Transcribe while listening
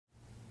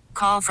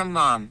Call from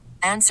mom.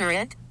 Answer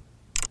it.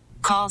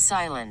 Call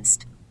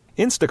silenced.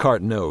 Instacart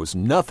knows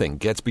nothing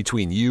gets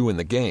between you and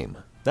the game.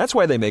 That's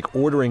why they make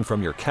ordering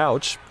from your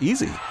couch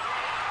easy.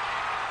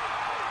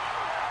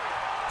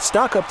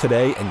 Stock up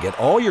today and get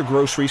all your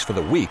groceries for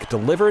the week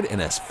delivered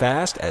in as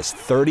fast as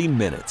 30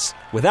 minutes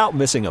without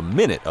missing a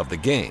minute of the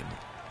game.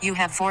 You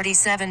have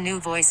 47 new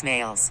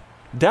voicemails.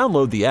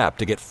 Download the app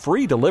to get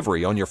free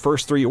delivery on your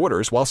first 3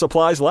 orders while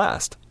supplies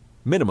last.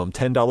 Minimum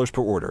 $10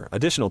 per order.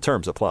 Additional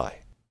terms apply.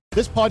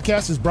 This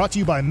podcast is brought to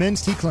you by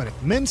Men's T Clinic.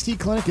 Men's T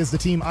Clinic is the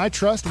team I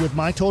trust with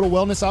my total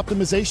wellness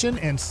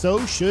optimization, and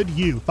so should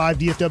you. 5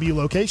 DFW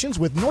locations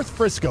with North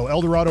Frisco,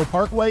 El Dorado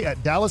Parkway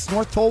at Dallas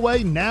North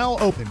Tollway now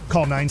open.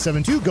 Call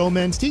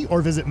 972-GO-MEN'S-T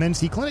or visit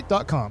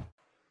mensteclinic.com.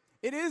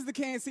 It is the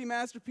K&C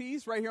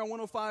Masterpiece right here on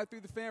 105 through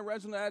the Fan.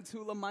 Reginald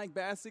Adtula, Mike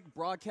Bassick,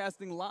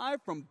 broadcasting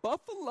live from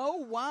Buffalo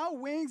Wild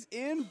Wings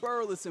in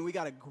Burleson. We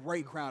got a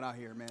great crowd out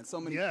here, man.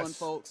 So many fun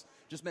folks.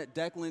 Just met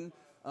Declan.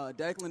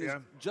 Declan is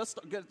just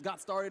got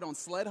started on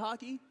sled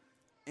hockey,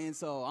 and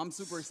so I'm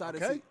super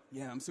excited to see.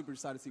 Yeah, I'm super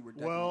excited to see where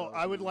Declan goes.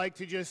 I would like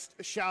to just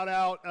shout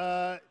out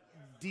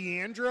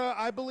Deandra,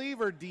 I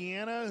believe, or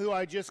Deanna, who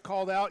I just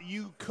called out.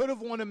 You could have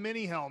won a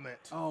mini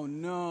helmet. Oh,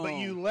 no. But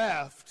you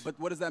left. But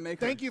what does that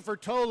make her? Thank you for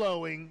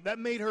Toloing. That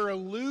made her a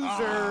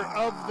loser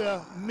of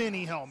the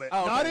mini helmet.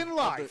 Oh, okay. Not in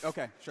life.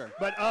 Okay, sure.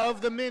 But of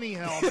the mini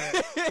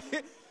helmet.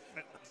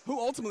 Who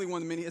ultimately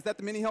won the mini? Is that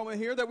the mini helmet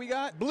here that we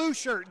got? Blue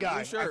shirt guy.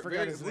 Blue shirt. I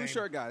forgot his name. Blue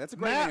shirt guy. That's a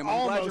great Matt name.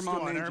 I'm glad your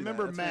mom won. named I you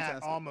remember that. Matt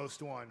fantastic.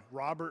 almost won.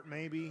 Robert,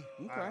 maybe.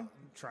 Okay. I'm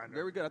trying to.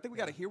 Very good. I think we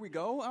got a Here We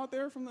Go out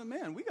there from the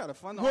man. We got a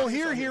fun. Well,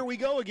 here we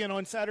go again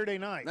on Saturday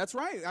night. That's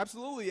right.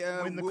 Absolutely.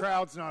 When the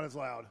crowd's not as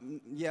loud.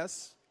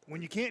 Yes.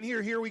 When you can't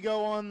hear Here We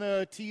Go on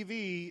the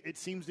TV, it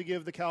seems to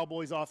give the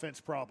Cowboys offense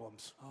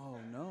problems. Oh,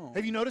 no.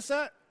 Have you noticed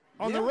that?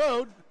 On the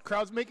road,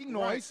 crowd's making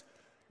noise. Right.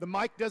 The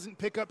mic doesn't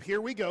pick up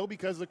Here We Go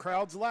because the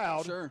crowd's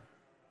loud. Sure.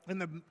 And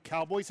the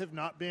Cowboys have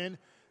not been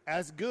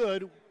as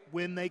good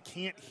when they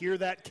can't hear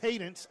that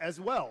cadence as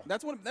well.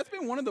 That's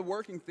been one of the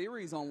working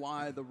theories on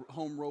why the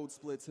home road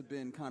splits have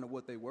been kind of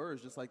what they were. Is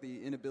just like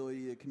the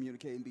inability to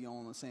communicate and be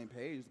on the same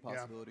page is a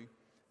possibility.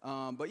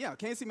 But yeah,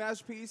 K&C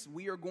Masterpiece.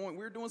 We're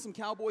doing some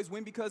Cowboys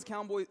win because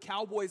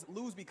Cowboys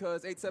lose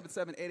because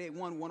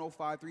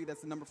 877-881-1053.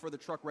 That's the number for the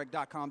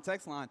truckwreck.com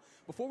text line.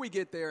 Before we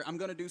get there, I'm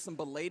going to do some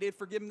belated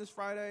Forgiveness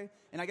Friday,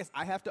 and I guess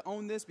I have to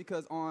own this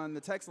because on the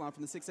text line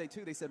from the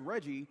 682 they said,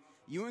 Reggie,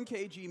 you and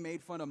KG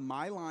made fun of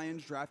my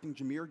Lions drafting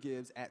Jahmyr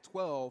Gibbs at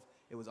 12.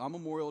 It was on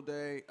Memorial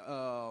Day.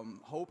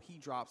 Hope he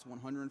drops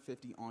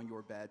 150 on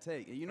your bad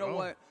take. And you know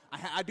what?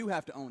 I do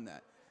have to own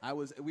that. I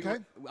was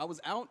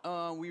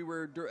out. We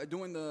were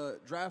doing the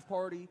draft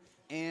party,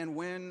 and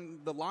when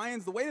the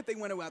Lions, the way that they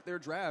went about their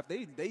draft,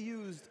 they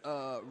used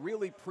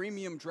really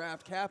premium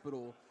draft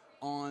capital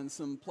on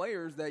some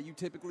players that you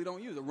typically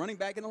don't use, a running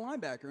back and a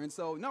linebacker. And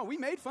so, no, we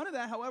made fun of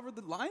that. However,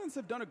 the Lions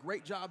have done a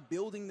great job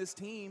building this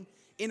team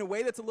in a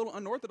way that's a little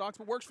unorthodox,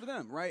 but works for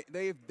them, right?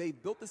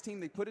 They've built this team,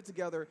 they put it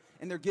together,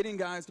 and they're getting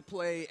guys to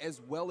play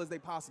as well as they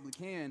possibly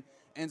can.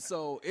 And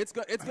so it's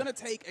going to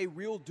take a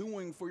real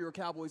doing for your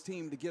Cowboys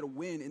team to get a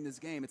win in this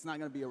game. It's not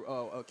going to be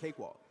a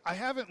cakewalk. I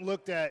haven't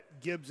looked at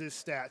Gibbs'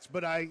 stats,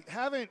 but I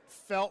haven't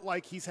felt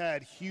like he's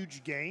had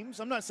huge games.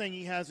 I'm not saying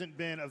he hasn't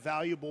been a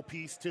valuable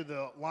piece to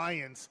the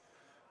Lions,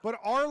 but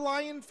are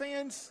Lion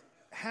fans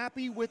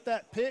happy with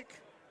that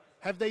pick?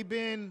 Have they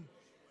been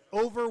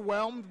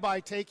overwhelmed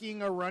by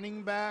taking a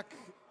running back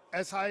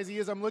as high as he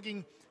is? I'm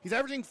looking. He's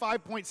averaging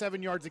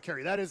 5.7 yards a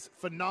carry. That is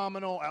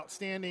phenomenal,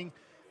 outstanding.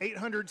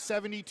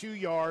 872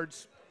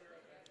 yards.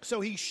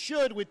 So he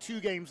should, with 2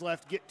 games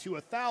left, get to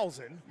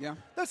 1,000. Yeah.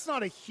 That's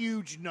not a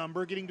huge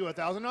number, getting to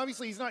 1,000.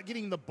 Obviously, he's not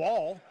getting the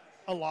ball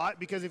a lot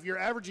because if you're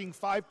averaging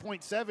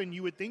 5.7,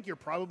 you would think you're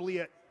probably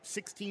at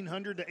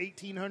 1,600 to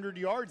 1,800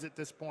 yards at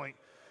this point.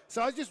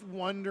 So I was just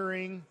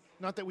wondering,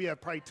 not that we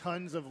have probably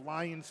tons of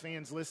Lions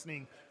fans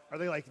listening, are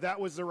they like, that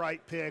was the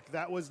right pick,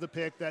 that was the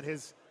pick that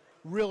has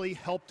really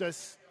helped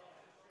us,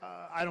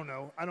 I don't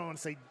know, I don't want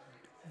to say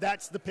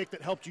that's the pick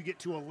that helped you get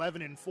to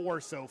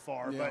 11-4 so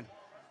far, but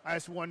I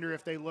just wonder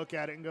if they look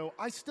at it and go,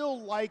 I still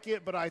like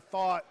it, but I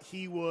thought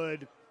he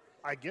would,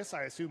 I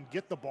assume,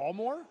 get the ball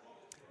more?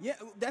 Yeah,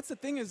 that's the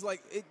thing is,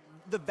 like,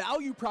 the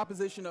value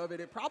proposition of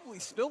it probably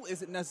still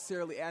isn't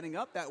necessarily adding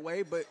up that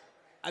way, but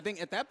I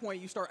think at that point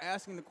you start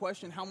asking the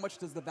question, how much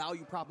does the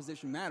value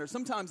proposition matter?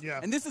 Sometimes,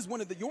 and this is one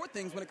of your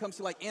things when it comes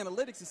to like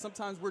analytics, is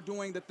sometimes we're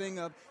doing the thing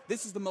of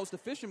this is the most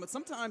efficient, but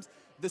sometimes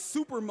the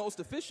super most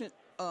efficient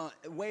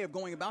way of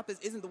going about this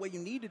isn't the way you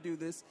need to do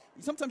this.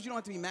 Sometimes you don't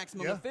have to be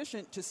maximum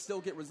efficient to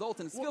still get results,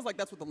 and it feels like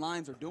that's what the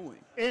Lions are doing.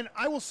 And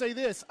I will say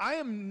this, I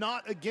am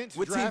not against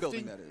drafting. Team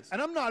building, that is. And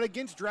I'm not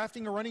against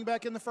drafting a running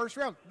back in the first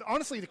round.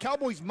 Honestly, the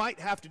Cowboys might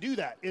have to do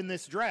that in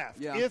this draft.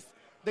 Yeah. If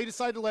they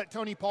decide to let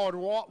Tony Pollard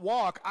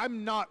walk,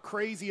 I'm not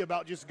crazy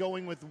about just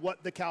going with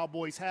what the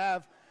Cowboys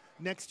have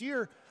next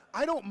year.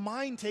 I don't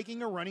mind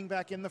taking a running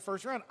back in the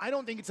first round. I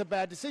don't think it's a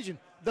bad decision.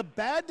 The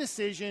bad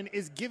decision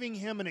is giving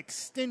him an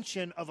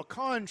extension of a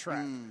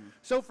contract.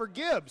 So for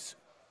Gibbs,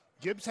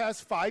 Gibbs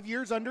has 5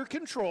 years under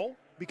control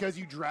because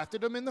you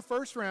drafted him in the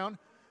first round.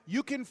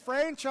 You can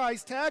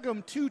franchise tag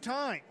him 2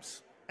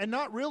 times and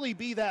not really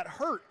be that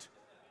hurt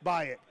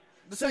by it.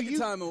 The second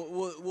time,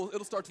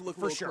 it'll start to look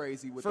a little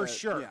crazy with that. For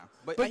sure. Yeah.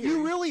 But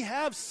you really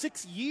have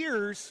 6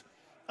 years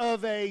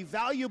of a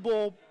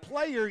valuable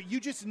player. You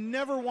just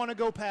never want to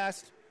go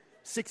past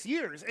 6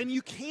 years. And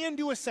you can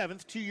do a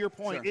 7th, to your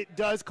point. Sure. It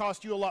does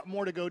cost you a lot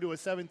more to go to a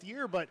 7th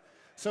year. But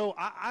so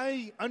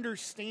I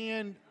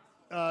understand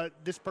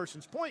this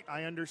person's point.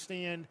 I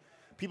understand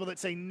people that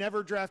say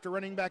never draft a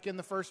running back in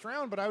the first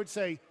round. But I would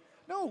say,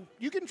 no,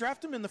 you can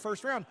draft them in the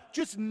first round.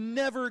 Just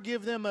never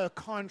give them a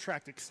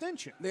contract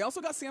extension. They also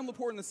got Sam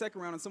Laporte in the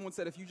second round, and someone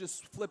said if you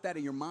just flip that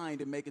in your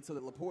mind and make it so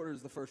that Laporte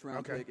is the first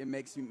round pick, it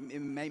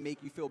may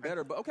make you feel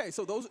better. But okay,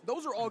 so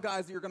those are all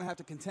guys that you're going to have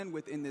to contend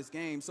with in this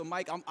game. So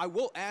Mike, I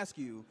will ask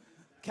you,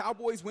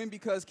 Cowboys win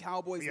because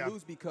Cowboys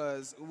lose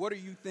because. What are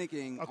you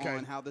thinking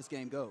on how this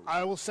game goes?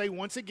 I will say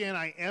once again,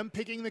 I am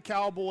picking the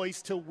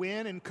Cowboys to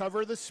win and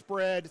cover the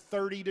spread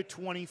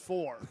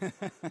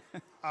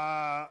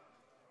 30-24.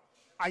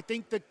 I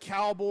think the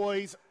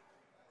Cowboys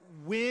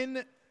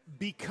win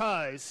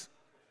because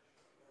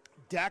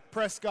Dak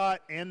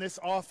Prescott and this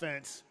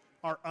offense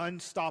are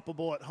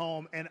unstoppable at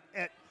home. And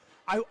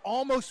I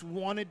almost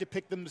wanted to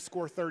pick them to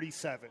score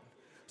 37.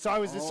 So I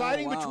was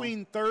deciding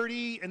between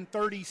 30 and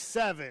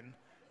 37.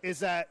 Is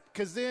that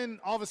because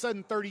then all of a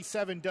sudden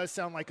 37 does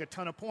sound like a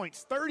ton of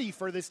points. 30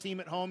 for this team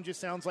at home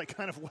just sounds like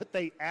kind of what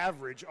they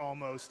average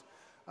almost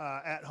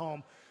at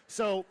home.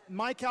 So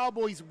my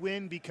Cowboys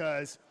win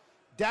because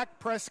Dak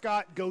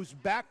Prescott goes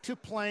back to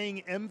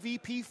playing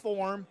MVP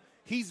form.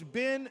 He's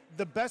been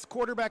the best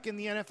quarterback in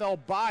the NFL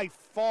by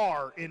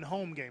far in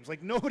home games.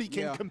 Like, nobody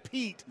can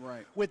compete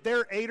with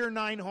their 8 or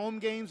 9 home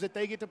games that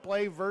they get to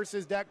play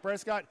versus Dak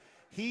Prescott.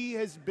 He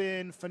has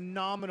been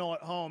phenomenal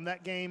at home.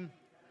 That game,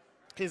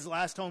 his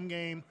last home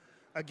game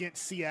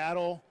against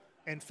Seattle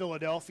and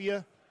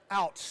Philadelphia,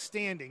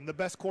 outstanding. The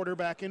best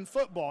quarterback in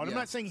football. And I'm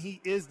not saying he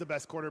is the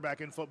best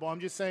quarterback in football.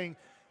 I'm just saying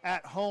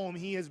at home,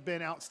 he has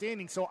been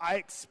outstanding. So I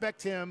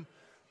expect him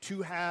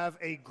to have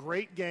a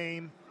great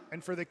game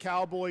and for the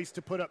Cowboys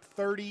to put up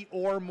 30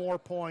 or more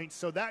points.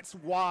 So that's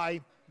why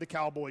the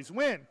Cowboys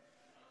win.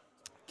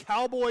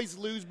 Cowboys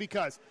lose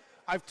because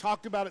I've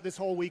talked about it this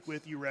whole week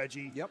with you,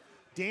 Reggie. Yep.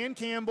 Dan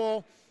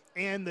Campbell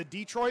and the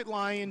Detroit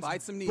Lions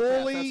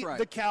bully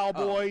the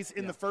Cowboys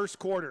in the first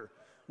quarter.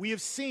 We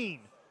have seen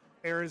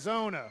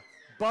Arizona,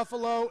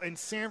 Buffalo, and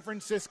San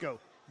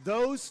Francisco.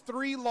 Those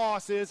 3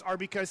 losses are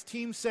because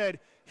teams said,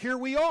 here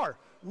we are.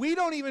 We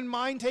don't even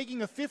mind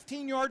taking a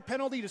 15-yard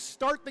penalty to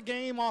start the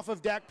game off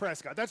of Dak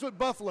Prescott. That's what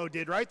Buffalo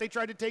did, right? They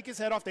tried to take his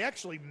head off. They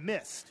actually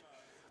missed.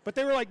 But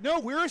they were like, no,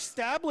 we're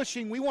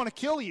establishing we want to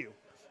kill you.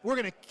 We're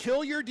going to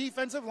kill your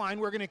defensive line.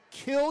 We're going to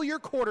kill your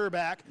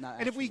quarterback.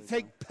 And if we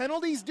take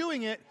penalties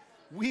doing it,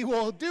 we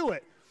will do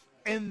it.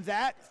 And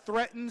that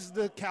threatens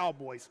the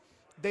Cowboys.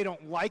 They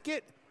don't like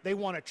it. They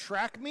want a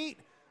track meet.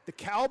 The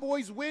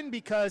Cowboys win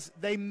because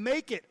they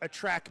make it a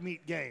track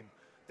meet game.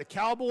 The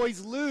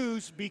Cowboys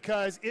lose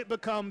because it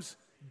becomes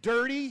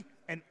dirty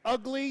and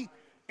ugly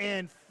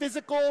and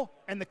physical,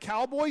 and the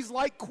Cowboys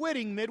like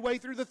quitting midway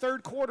through the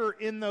third quarter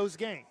in those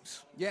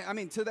games. Yeah, I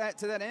mean, to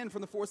that end,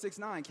 from the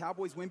 4-6-9,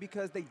 Cowboys win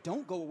because they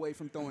don't go away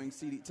from throwing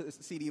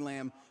CeeDee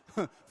Lamb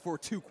for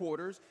 2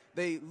 quarters.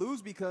 They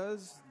lose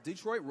because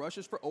Detroit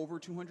rushes for over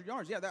 200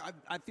 yards. Yeah,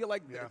 I feel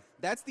like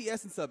that's the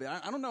essence of it.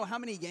 I don't know how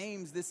many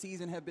games this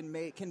season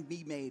can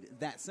be made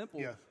that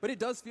simple, but it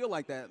does feel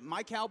like that.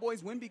 My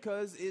Cowboys win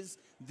because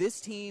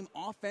this team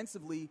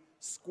offensively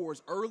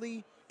scores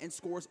early and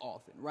scores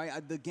often, right?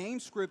 The game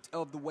script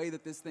of the way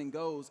that this thing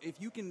goes, if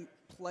you can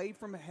play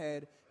from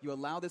ahead, you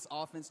allow this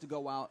offense to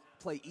go out,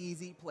 play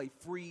easy, play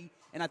free,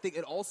 and I think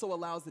it also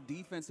allows the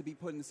defense to be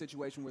put in a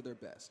situation where they're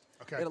best.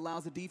 Okay. It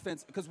allows the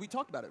defense, because we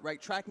talked about it, right?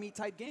 Track meet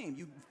type game.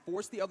 You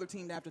force the other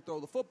team to have to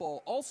throw the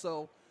football.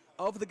 Also,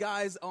 of the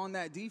guys on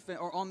that defense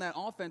or on that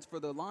offense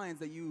for the Lions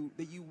that you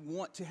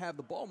want to have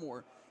the ball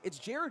more, it's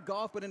Jared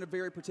Goff, but in a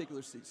very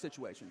particular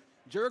situation.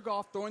 Jared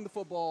Goff throwing the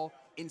football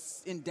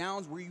in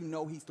downs where you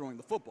know he's throwing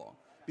the football,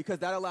 because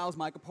that allows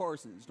Micah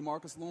Parsons,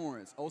 DeMarcus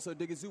Lawrence, Osa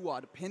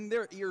Odighizuwa to pin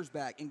their ears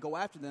back and go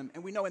after them.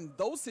 And we know in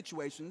those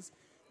situations,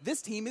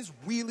 this team is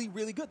really,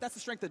 really good. That's the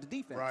strength of the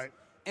defense. Right.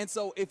 And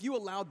so if you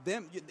allow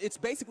them, it's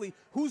basically,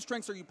 whose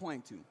strengths are you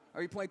playing to?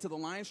 Are you playing to the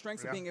Lions'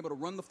 strengths of being able to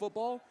run the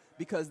football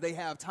because they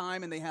have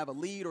time and they have a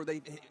lead, or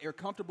they are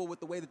comfortable with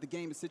the way that the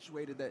game is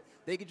situated that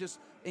they could just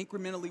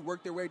incrementally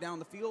work their way down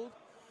the field?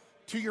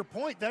 To your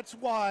point, that's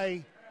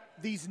why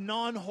these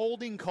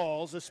non-holding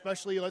calls,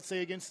 especially, let's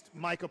say, against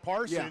Micah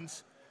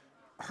Parsons,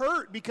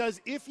 hurt,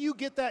 because if you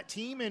get that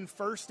team in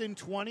 1st and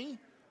 20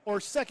 or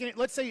second,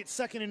 let's say it's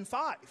 2nd and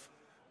 5,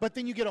 but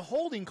then you get a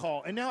holding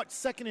call, and now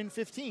it's 2nd and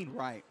 15.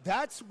 Right.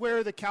 That's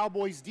where the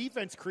Cowboys'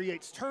 defense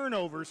creates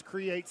turnovers,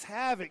 creates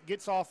havoc,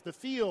 gets off the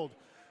field.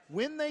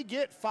 When they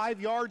get 5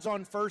 yards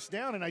on first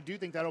down, and I do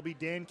think that'll be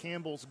Dan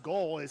Campbell's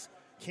goal, is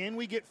can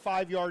we get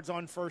 5 yards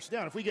on first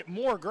down? If we get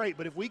more, great,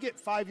 but if we get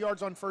 5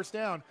 yards on first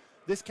down,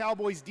 this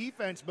Cowboys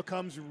defense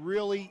becomes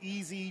really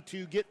easy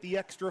to get the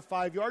extra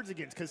 5 yards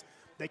against because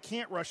they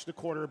can't rush the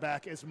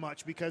quarterback as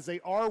much because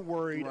they are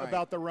worried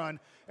about the run.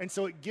 And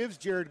so it gives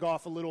Jared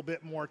Goff a little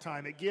bit more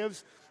time. It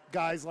gives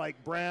guys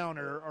like Brown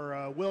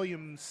or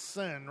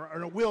Williamson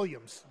or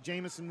Williams,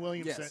 Jamison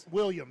Williamson,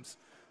 Williams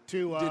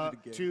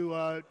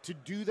to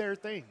do their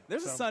thing.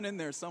 There's a son in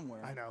there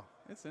somewhere. I know.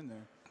 It's in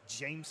there.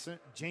 Jameson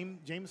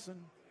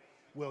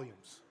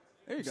Williams.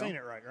 There you go. Saying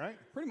it right?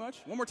 Pretty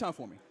much. One more time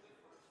for me.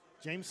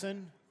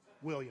 Jameson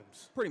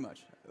Williams. Pretty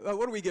much.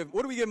 What do we give?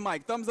 What do we give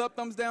Mike? Thumbs up,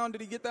 thumbs down?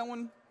 Did he get that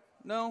one?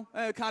 No?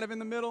 Kind of in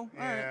the middle?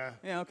 Yeah. All right.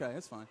 Yeah, okay,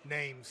 that's fine.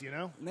 Names,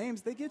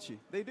 Names, they get you.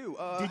 They do.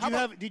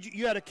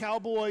 You had a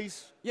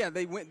Cowboys? Yeah,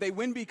 they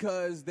win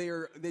because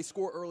they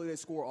score early, they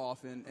score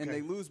often, and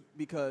they lose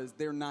because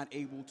they're not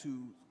able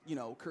to,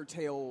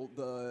 curtail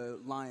the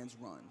Lions'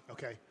 run.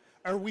 Okay.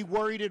 Are we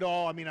worried at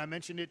all? I mean, I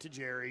mentioned it to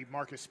Jerry.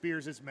 Marcus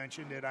Spears has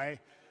mentioned it.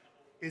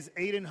 Is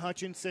Aiden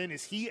Hutchinson,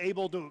 is he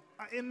able to,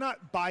 and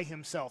not by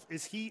himself,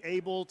 is he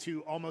able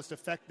to almost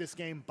affect this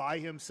game by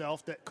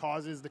himself that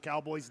causes the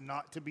Cowboys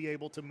not to be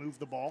able to move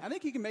the ball? I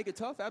think he can make it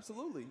tough,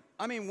 absolutely.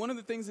 I mean, one of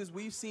the things is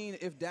we've seen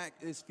if Dak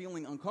is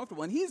feeling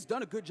uncomfortable, and he's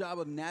done a good job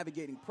of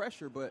navigating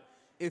pressure, but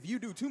if you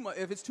do too much,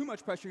 if it's too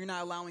much pressure, you're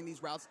not allowing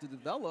these routes to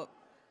develop.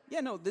 Yeah,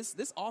 no,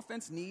 this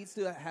offense needs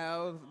to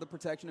have the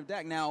protection of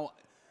Dak. Now,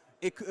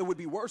 it would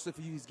be worse if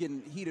he's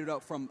getting heated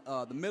up from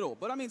the middle.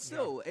 But, I mean,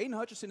 still, Aiden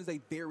Hutchinson is a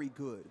very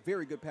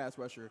good pass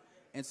rusher.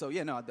 And so,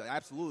 yeah, no,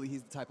 absolutely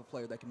he's the type of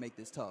player that can make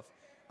this tough,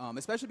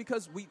 especially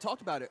because we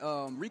talked about it.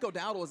 Rico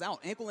Dowdle is out.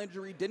 Ankle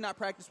injury, did not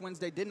practice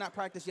Wednesday, did not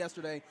practice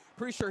yesterday.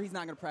 Pretty sure he's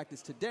not going to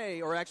practice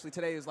today, or actually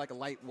today is like a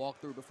light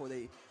walkthrough before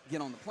they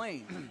get on the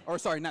plane. Or,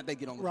 sorry, not they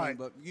get on the plane,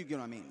 but you get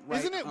what I mean. Right?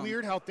 Isn't it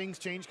weird how things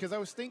change? Because I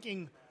was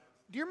thinking,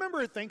 do you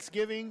remember at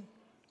Thanksgiving –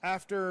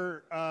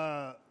 after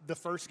the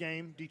first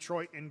game,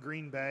 Detroit and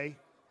Green Bay,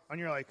 and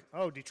you're like,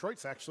 oh,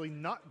 Detroit's actually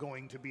not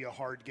going to be a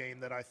hard game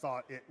that I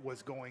thought it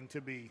was going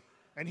to be.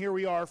 And here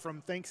we are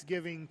from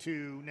Thanksgiving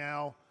to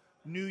now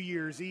New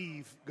Year's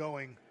Eve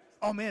going,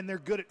 oh, man, they're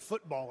good at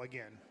football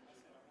again.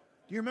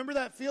 Do you remember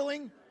that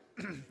feeling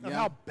of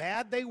how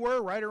bad they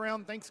were right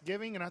around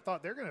Thanksgiving? And I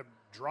thought they're going to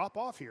drop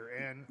off here.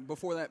 And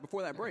before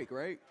that break,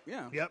 right?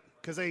 Yeah. Yep,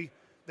 because they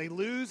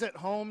lose at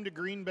home to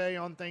Green Bay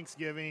on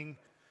Thanksgiving.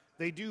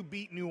 They do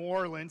beat New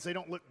Orleans. They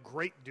don't look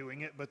great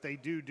doing it, but they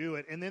do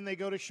it. And then they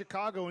go to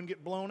Chicago and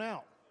get blown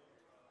out.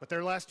 But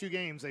their last two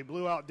games, they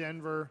blew out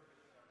Denver.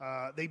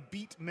 They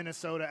beat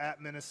Minnesota at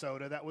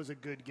Minnesota. That was a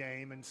good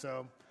game. And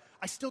so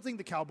I still think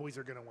the Cowboys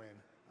are going to win.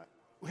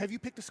 Have you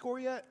picked a score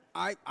yet?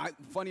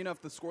 Funny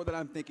enough, the score that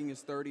I'm thinking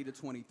is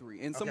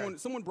 30-23. And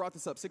someone brought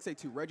this up,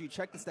 682. Reggie,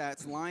 check the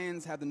stats.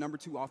 Lions have the number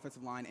 2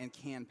 offensive line and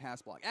can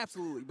pass block.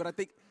 Absolutely. But I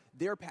think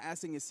their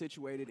passing is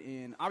situated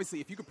in,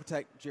 obviously, if you could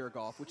protect Jared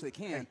Goff, which they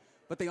can,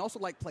 but they also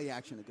like play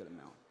action a good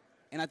amount.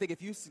 And I think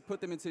if you put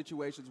them in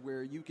situations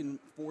where you can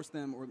force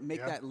them or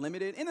make that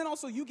limited, and then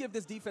also you give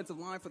this defensive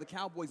line for the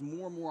Cowboys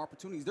more and more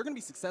opportunities, they're going to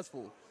be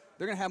successful.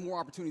 They're going to have more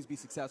opportunities to be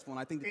successful, and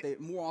I think that they,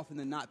 more often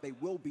than not, they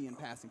will be in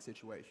passing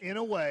situations. In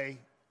a way,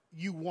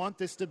 you want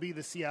this to be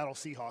the Seattle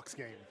Seahawks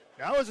game.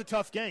 That was a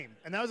tough game,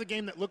 and that was a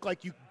game that looked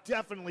like you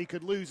definitely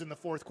could lose in the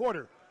fourth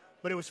quarter,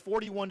 but it was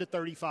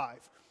 41-35,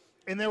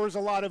 and there was a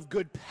lot of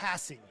good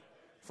passing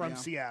from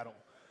Seattle.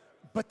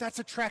 But that's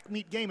a track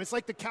meet game. It's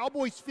like the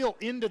Cowboys feel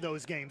into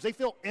those games. They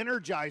feel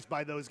energized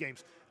by those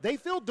games. They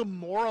feel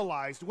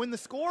demoralized. When the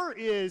score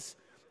is,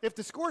 if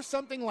the score is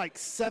something like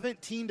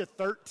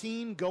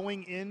 17-13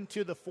 going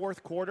into the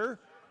fourth quarter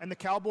and the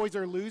Cowboys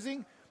are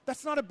losing,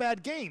 that's not a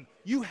bad game.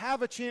 You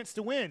have a chance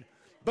to win.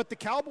 But the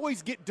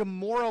Cowboys get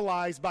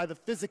demoralized by the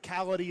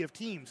physicality of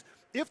teams.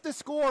 If the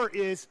score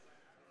is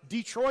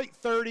Detroit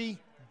 30,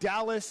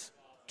 Dallas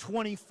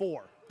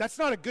 24, that's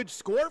not a good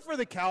score for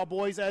the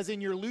Cowboys, as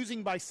in you're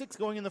losing by 6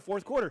 going in the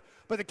fourth quarter.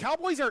 But the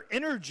Cowboys are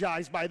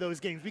energized by those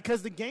games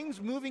because the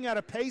game's moving at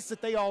a pace that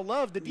they all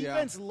love. The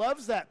defense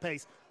loves that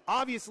pace.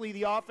 Obviously,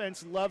 the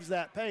offense loves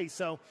that pace.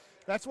 So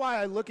that's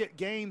why I look at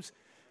games,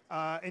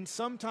 and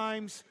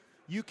sometimes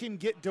you can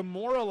get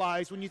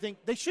demoralized when you think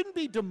they shouldn't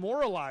be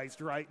demoralized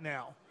right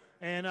now.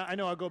 And I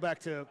know I'll go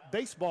back to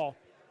baseball.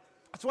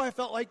 That's why I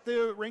felt like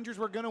the Rangers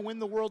were going to win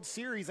the World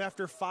Series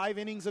after 5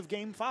 innings of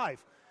Game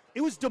 5. It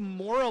was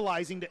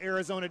demoralizing to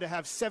Arizona to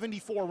have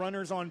 74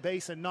 runners on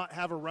base and not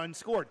have a run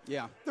scored.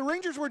 Yeah. The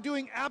Rangers were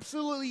doing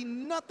absolutely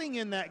nothing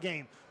in that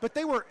game, but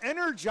they were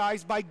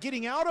energized by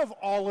getting out of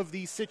all of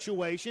these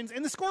situations,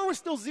 and the score was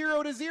still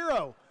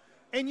 0-0.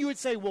 And you would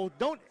say, well,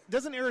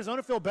 doesn't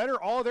Arizona feel better?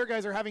 All of their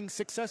guys are having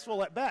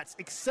successful at-bats,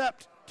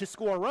 except to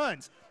score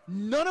runs.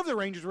 None of the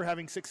Rangers were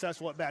having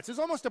successful at-bats. It was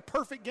almost a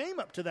perfect game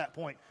up to that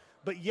point.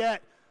 But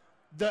yet,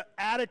 the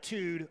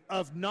attitude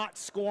of not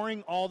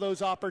scoring all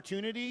those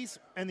opportunities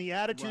and the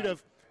attitude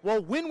of,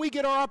 well, when we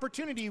get our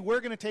opportunity, we're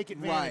going to take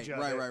advantage of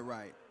it.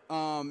 Right.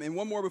 And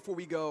one more before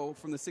we go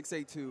from the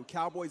 682.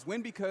 Cowboys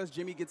win because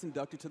Jimmy gets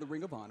inducted to the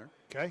Ring of Honor.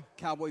 Okay.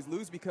 Cowboys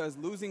lose because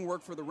losing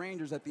worked for the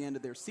Rangers at the end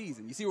of their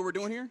season. You see what we're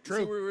doing here?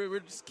 True. We're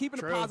just keeping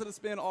a positive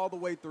spin all the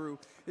way through.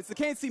 It's the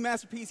K&C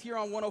Masterpiece here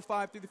on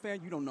 105 through the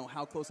Fan. You don't know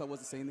how close I was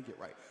to saying the get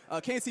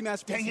right. K&C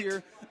Masterpiece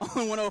here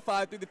on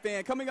 105 through the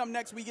Fan. Coming up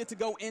next, we get to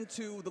go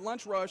into the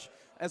lunch rush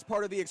as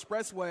part of the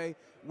Expressway,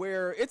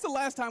 where it's the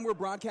last time we're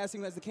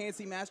broadcasting as the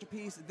K&C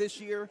Masterpiece this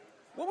year.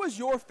 What was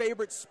your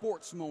favorite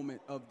sports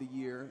moment of the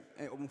year?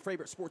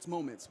 Favorite sports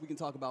moments. We can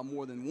talk about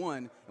more than one,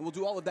 and we'll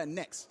do all of that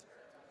next.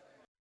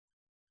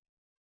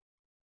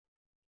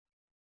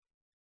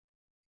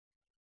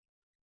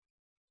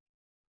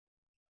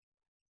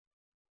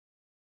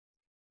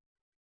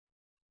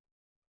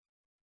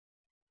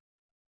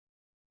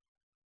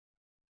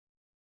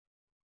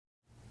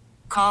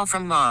 Call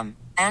from mom.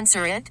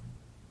 Answer it.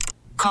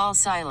 Call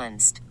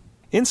silenced.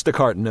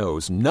 Instacart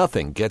knows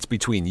nothing gets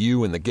between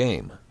you and the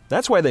game.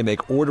 That's why they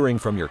make ordering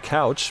from your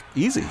couch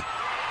easy.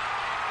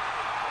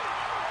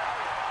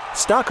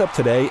 Stock up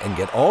today and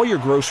get all your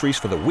groceries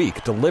for the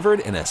week delivered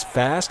in as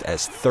fast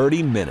as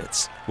 30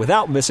 minutes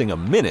without missing a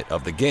minute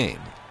of the game.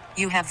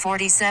 You have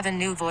 47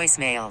 new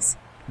voicemails.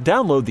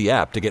 Download the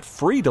app to get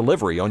free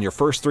delivery on your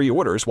first 3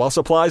 orders while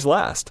supplies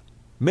last.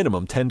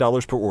 Minimum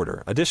 $10 per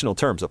order. Additional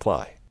terms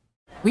apply.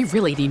 We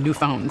really need new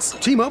phones.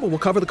 T-Mobile will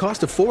cover the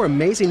cost of 4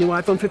 amazing new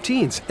iPhone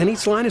 15s, and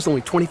each line is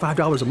only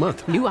 $25 a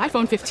month. New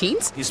iPhone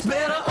 15s? It's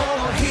better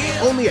over here.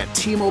 Only at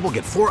T-Mobile,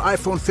 get 4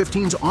 iPhone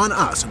 15s on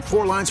us and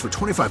 4 lines for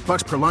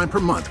 $25 per line per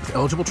month with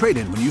eligible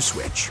trade-in when you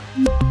switch.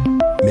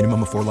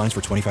 Minimum of 4 lines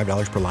for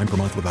 $25 per line per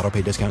month with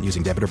autopay discount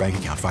using debit or bank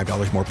account.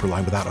 $5 more per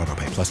line without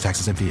autopay, plus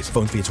taxes and fees.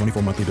 Phone fee at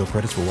 24 monthly bill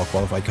credits for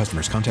well-qualified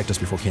customers. Contact us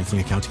before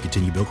canceling account to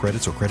continue bill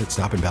credits or credit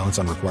stop and balance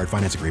on required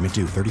finance agreement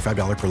due.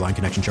 $35 per line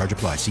connection charge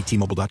applies. See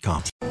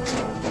T-Mobile.com.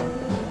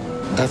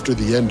 After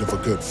the end of a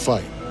good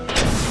fight,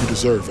 you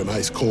deserve an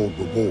ice-cold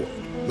reward.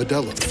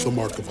 Modelo is the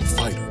mark of a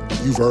fighter.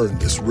 You've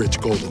earned this rich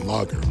golden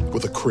lager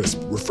with a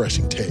crisp,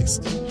 refreshing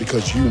taste.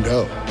 Because you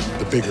know,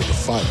 the bigger the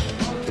fight,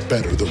 the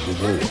better the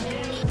reward.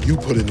 You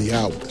put in the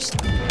hours,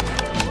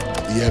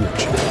 the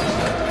energy,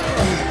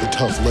 the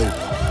tough labor.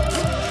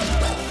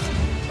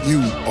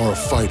 You are a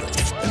fighter,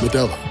 and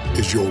Modelo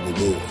is your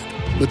reward.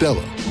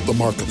 Modelo, the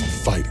mark of a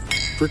fighter.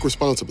 Drink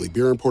responsibly.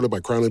 Beer imported by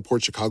Crown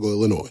Imports, Chicago,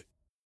 Illinois.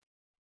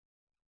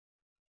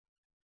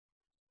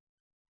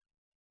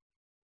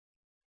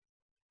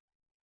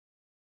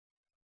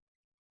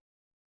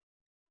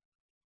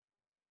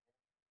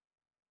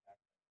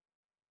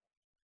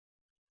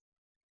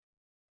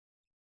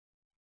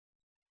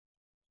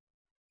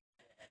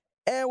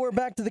 And we're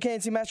back to the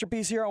K&C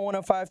Masterpiece here on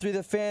 105.3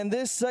 The Fan.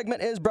 This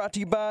segment is brought to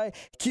you by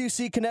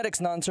QC Kinetics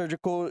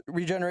Non-Surgical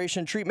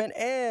Regeneration Treatment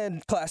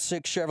and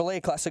Classic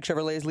Chevrolet. Classic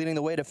Chevrolet is leading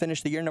the way to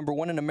finish the year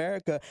 #1 in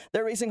America.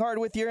 They're racing hard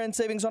with year-end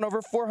savings on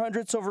over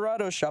 400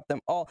 Silverados. Shop them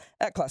all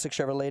at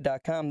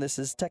ClassicChevrolet.com. This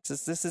is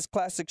Texas. This is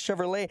Classic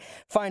Chevrolet.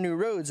 Find new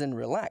roads and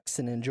relax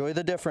and enjoy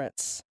the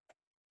difference.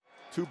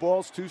 2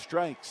 balls, 2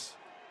 strikes.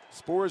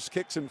 Spores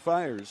kicks and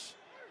fires.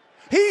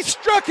 He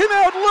struck him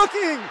out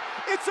looking.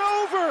 It's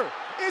over.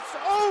 It's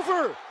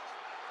over.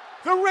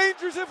 The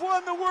Rangers have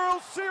won the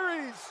World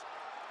Series.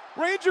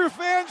 Ranger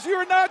fans,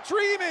 you're not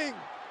dreaming.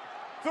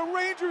 The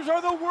Rangers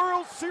are the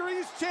World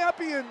Series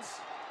champions.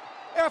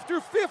 After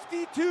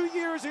 52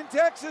 years in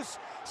Texas,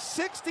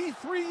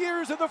 63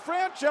 years of the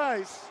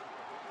franchise.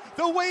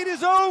 The wait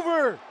is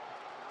over,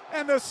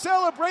 and the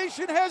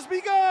celebration has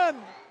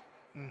begun.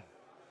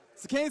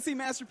 It's the K&C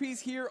Masterpiece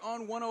here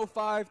on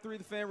 105.3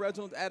 The Fan.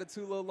 Reginald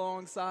Atatula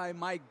alongside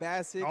Mike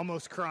Bassett.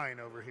 Almost crying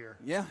over here.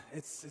 Yeah,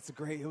 it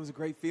was a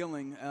great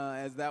feeling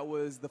as that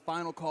was the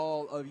final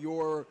call of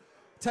your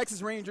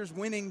Texas Rangers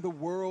winning the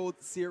World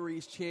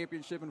Series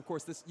championship. And, of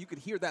course, you could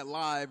hear that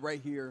live right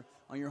here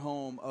on your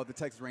home of the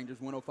Texas Rangers,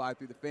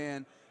 105.3 The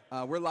Fan.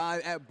 We're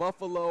live at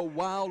Buffalo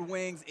Wild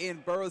Wings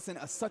in Burleson.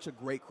 Such a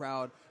great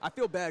crowd. I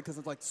feel bad because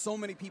it's like so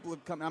many people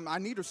have come. I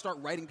need to start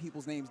writing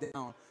people's names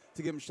down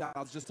to give them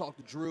shout-outs. Just talked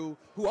to Drew,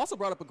 who also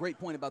brought up a great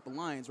point about the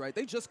Lions, right?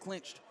 They just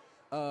clinched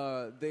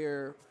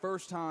their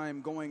first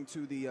time going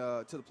to the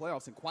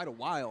playoffs in quite a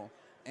while.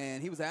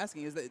 And he was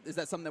asking, is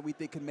that something that we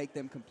think can make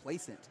them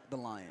complacent, the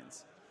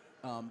Lions?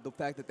 The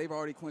fact that they've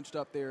already clinched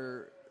up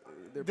their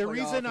The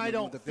reason I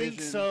don't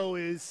think so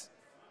is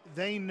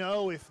they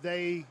know if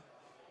they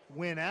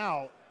win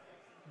out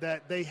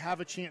that they have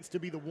a chance to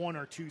be the 1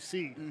 or 2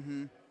 seed.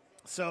 Mm-hmm.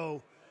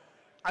 So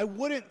I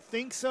wouldn't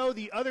think so.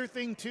 The other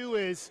thing, too,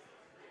 is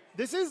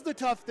this is the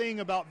tough thing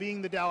about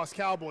being the Dallas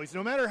Cowboys.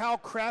 No matter how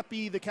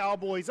crappy the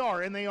Cowboys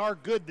are, and they are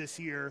good this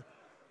year,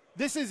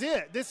 this is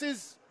it. This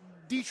is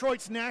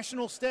Detroit's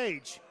national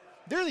stage.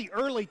 They're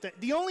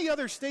the only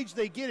other stage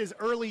they get is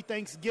early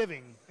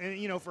Thanksgiving.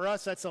 And, for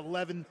us, that's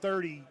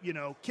 11:30,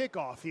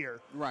 kickoff here.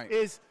 Right.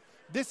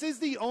 This is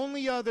the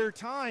only other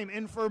time.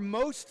 And for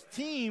most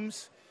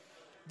teams,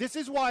 this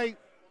is why,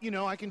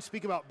 I can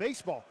speak about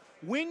baseball.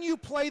 When you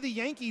play the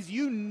Yankees,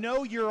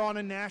 you're on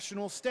a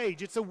national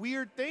stage. It's a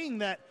weird thing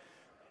that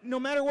no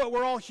matter what,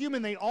 we're all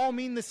human. They all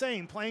mean the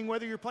same.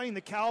 Whether you're playing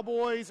the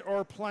Cowboys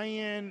or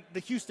playing the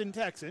Houston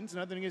Texans,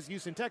 nothing against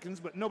Houston Texans,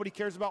 but nobody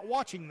cares about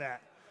watching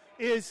that,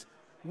 is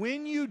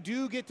when you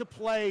do get to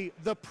play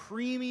the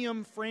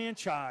premium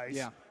franchise,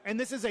 and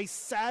this is a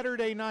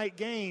Saturday night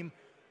game,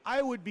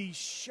 I would be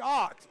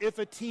shocked if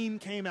a team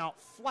came out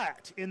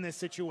flat in this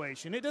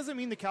situation. It doesn't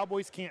mean the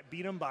Cowboys can't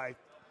beat them by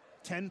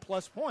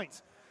 10-plus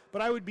points.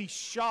 But I would be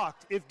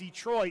shocked if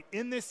Detroit,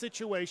 in this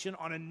situation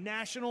on a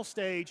national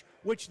stage,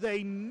 which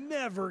they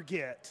never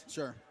get,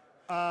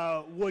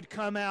 would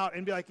come out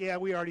and be like, yeah,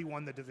 we already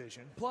won the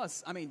division.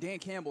 Plus, I mean, Dan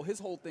Campbell, his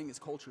whole thing is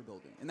culture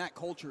building. And that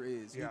culture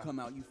is you come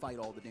out, you fight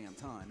all the damn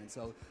time. And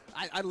so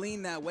I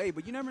lean that way.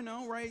 But you never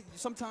know, right?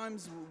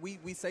 Sometimes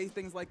we say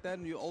things like that,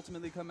 and you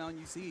ultimately come out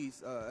and you see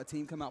a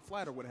team come out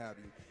flat or what have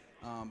you.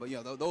 But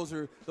yeah, those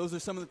are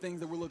some of the things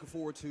that we're looking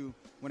forward to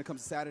when it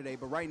comes to Saturday.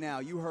 But right now,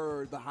 you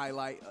heard the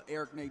highlight,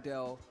 Eric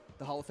Nadel,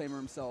 the Hall of Famer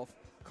himself,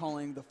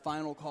 calling the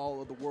final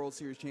call of the World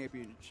Series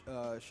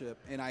championship.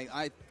 And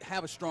I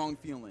have a strong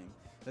feeling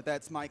that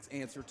that's Mike's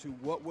answer to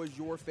what was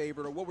your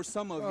favorite, or what were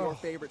some of your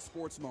favorite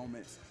sports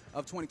moments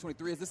of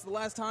 2023. Is this the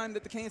last time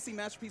that the K&C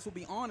Masterpiece will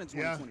be on in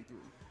 2023?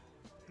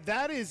 Yeah.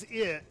 That is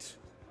it.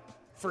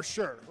 For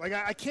sure. Like,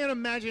 I can't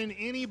imagine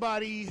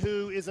anybody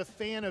who is a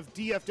fan of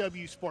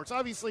DFW sports.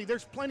 Obviously,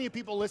 there's plenty of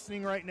people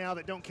listening right now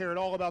that don't care at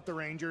all about the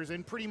Rangers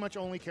and pretty much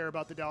only care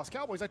about the Dallas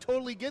Cowboys. I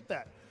totally get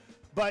that.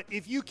 But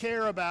if you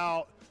care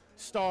about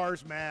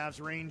Stars,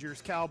 Mavs,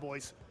 Rangers,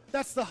 Cowboys,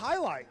 that's the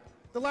highlight.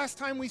 The last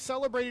time we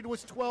celebrated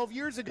was 12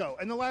 years ago,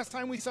 and the last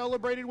time we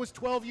celebrated was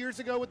 12 years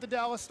ago with the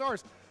Dallas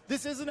Stars.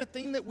 This isn't a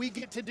thing that we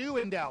get to do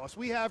in Dallas.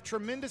 We have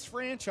tremendous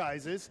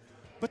franchises,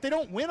 but they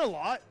don't win a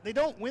lot. They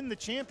don't win the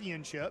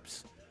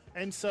championships.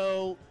 And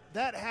so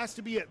that has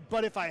to be it.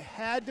 But if I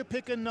had to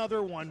pick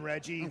another one,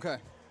 Reggie,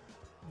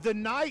 the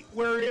night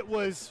where it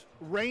was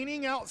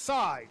raining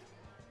outside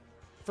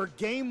for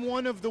Game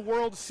 1 of the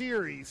World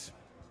Series,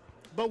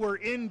 but we're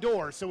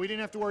indoors, so we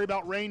didn't have to worry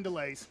about rain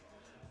delays.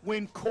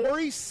 When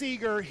Corey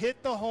Seager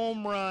hit the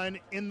home run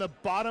in the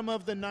bottom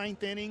of the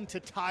 9th inning to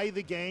tie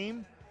the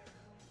game,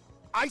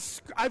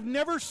 I've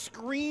never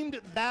screamed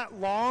that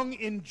long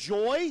in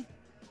joy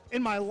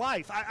in my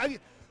life.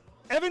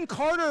 Evan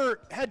Carter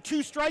had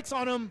 2 strikes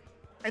on him,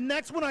 and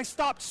that's when I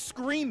stopped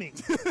screaming.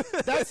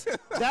 That's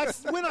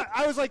when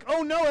I was like,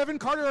 oh, no, Evan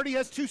Carter already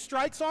has 2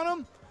 strikes on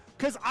him,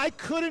 because I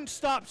couldn't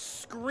stop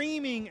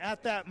screaming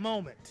at that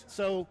moment.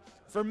 So,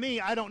 for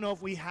me, I don't know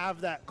if we have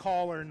that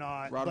call or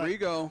not.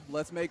 Rodrigo,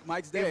 let's make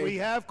Mike's day. If we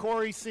have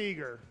Corey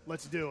Seager,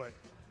 let's do it.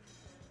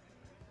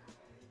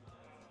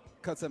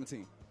 Cut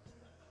 17.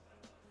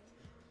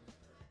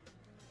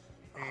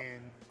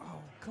 And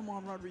come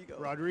on,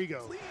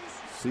 Rodrigo. Please.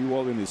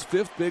 Sewald in his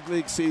 5th big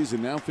league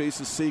season now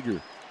faces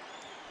Seager.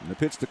 And the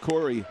pitch to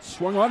Corey,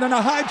 swung on and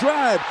a high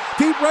drive,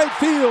 deep right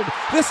field.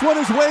 This one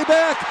is way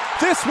back.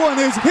 This one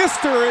is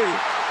history.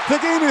 The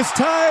game is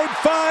tied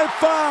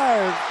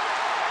 5-5.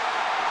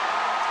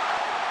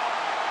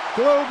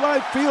 Globe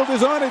Life Field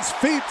is on its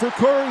feet for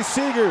Corey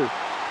Seager.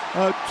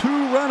 A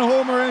 2-run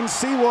homer, and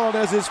Sewald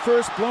has his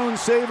first blown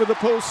save of the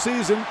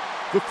postseason,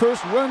 the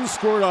first run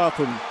scored off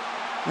him.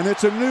 And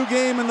it's a new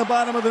game in the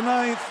bottom of the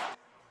 9th.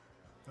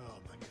 Oh,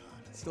 my God.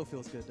 It still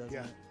feels good, doesn't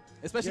it?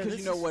 Especially because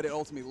you know what it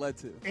ultimately led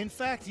to. In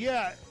fact,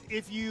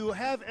 if you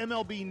have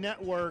MLB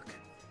Network,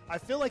 I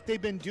feel like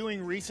they've been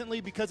doing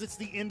recently, because it's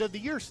the end of the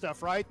year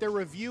stuff, right? They're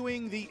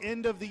reviewing the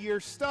end of the year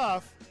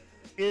stuff.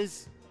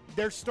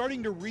 They're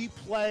starting to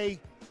replay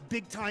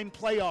big-time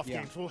playoff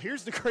games. Well,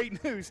 here's the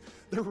great news.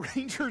 The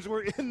Rangers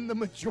were in the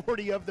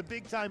majority of the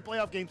big-time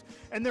playoff games,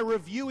 and they're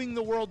reviewing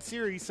the World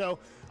Series. So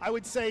I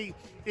would say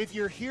if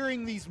you're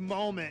hearing these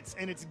moments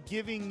and it's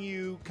giving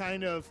you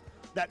kind of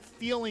that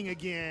feeling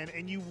again,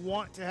 and you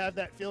want to have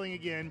that feeling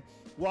again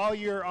while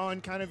you're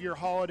on kind of your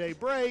holiday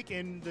break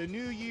and the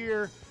new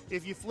year,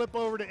 if you flip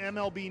over to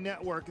MLB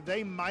Network,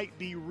 they might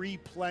be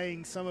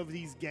replaying some of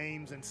these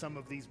games and some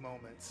of these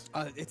moments.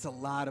 It's a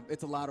lot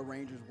of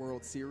Rangers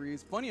World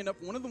Series. Funny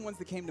enough, one of the ones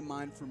that came to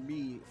mind for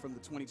me from the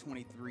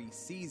 2023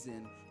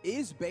 season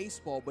is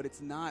baseball, but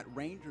it's not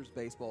Rangers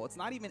baseball. It's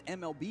not even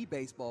MLB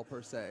baseball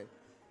per se.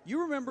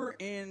 You remember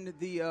in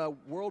the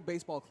World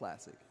Baseball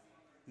Classic,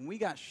 when we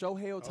got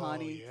Shohei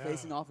Ohtani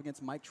facing off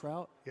against Mike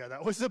Trout? Yeah,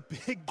 that was a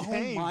big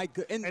game. Oh, my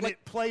God. And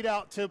it played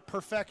out to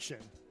perfection.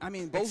 I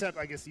mean, except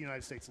I guess the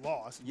United States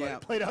lost, but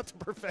it played out to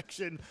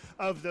perfection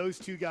of those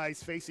two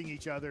guys facing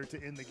each other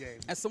to end the game.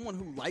 As someone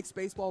who likes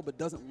baseball but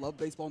doesn't love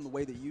baseball in the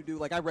way that you do,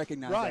 like I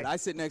recognize that. I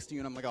sit next to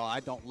you and I'm like, oh,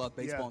 I don't love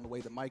baseball in the way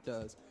that Mike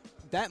does.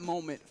 That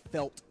moment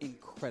felt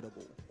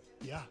incredible.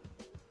 Yeah.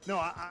 No,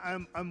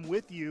 I'm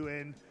with you.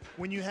 And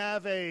when you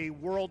have a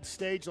world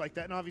stage like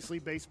that, and obviously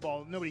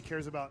baseball, nobody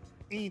cares about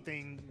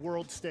anything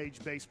world stage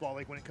baseball,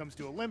 like when it comes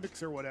to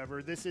Olympics or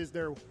whatever. This is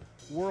their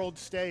world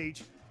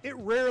stage. It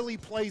rarely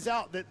plays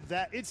out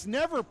that it's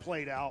never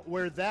played out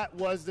where that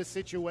was the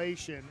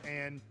situation,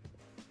 and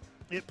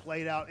it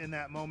played out in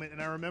that moment.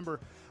 And I remember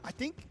I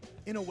think,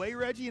 in a way,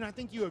 Reggie, and I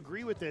think you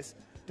agree with this,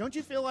 don't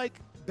you feel like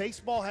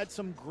baseball had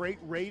some great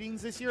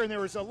ratings this year? And there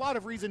was a lot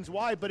of reasons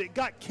why, but it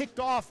got kicked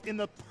off in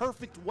the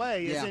perfect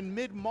way. As in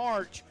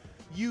mid-March,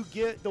 you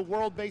get the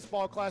World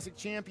Baseball Classic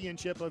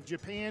Championship of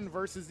Japan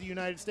versus the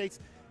United States,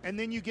 and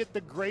then you get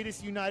the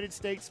greatest United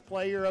States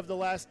player of the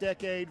last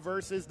decade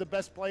versus the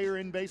best player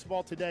in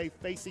baseball today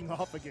facing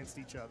off against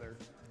each other.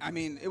 I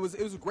mean, it was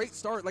a great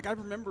start. Like, I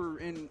remember,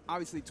 and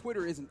obviously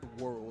Twitter isn't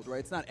the world, right?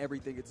 It's not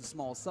everything. It's a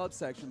small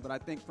subsection, but I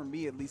think for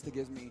me, at least, it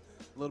gives me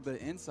a little bit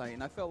of insight.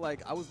 And I felt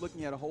like I was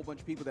looking at a whole bunch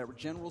of people that were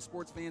general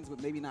sports fans,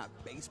 but maybe not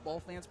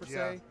baseball fans per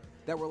se,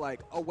 that were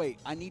like, oh, wait,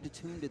 I need to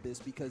tune to this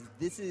because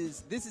this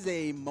is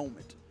a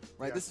moment,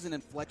 right? Yeah. This is an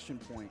inflection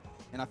point.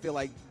 And I feel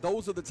like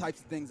those are the types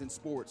of things in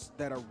sports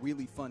that are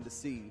really fun to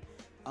see.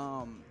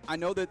 I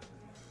know that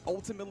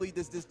ultimately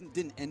this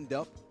didn't end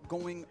up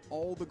going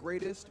all the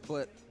greatest,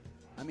 but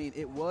I mean,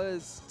 it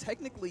was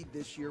technically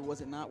this year,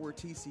 was it not, where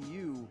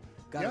TCU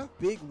got a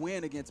big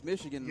win against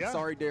Michigan? Yeah.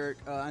 Sorry, Derek.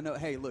 I know.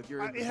 Hey, look,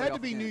 you're. It had to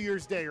be New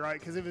Year's Day, right?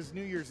 Because if it was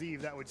New Year's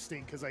Eve, that would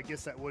stink. Because I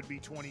guess that would be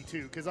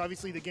 22. Because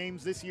obviously the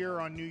games this year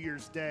are on New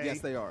Year's Day.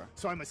 Yes, they are.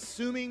 So I'm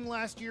assuming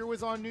last year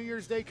was on New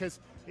Year's Day because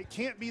it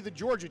can't be the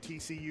Georgia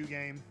TCU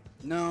game.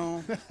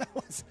 No.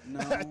 No.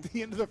 At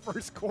the end of the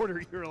first quarter,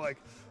 you were like,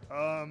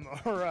 all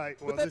right.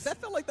 Well, but that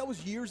felt like that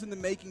was years in the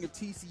making of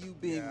TCU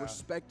being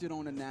respected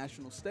on a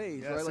national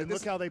stage. Yes, right? Like and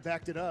look how they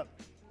backed it up.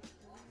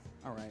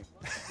 All right.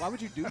 Why would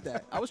you do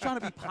that? I was trying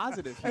to be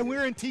positive here. And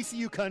we're in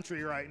TCU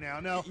country right now.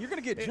 No, you're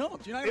going to get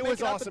jumped. You're not it going was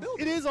to make it awesome. out the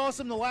building. It is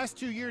awesome. The last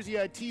 2 years, you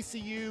had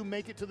TCU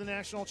make it to the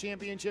national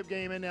championship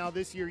game, and now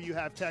this year you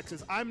have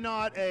Texas. I'm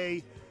not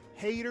a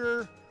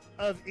hater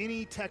of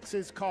any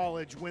Texas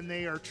college when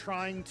they are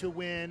trying to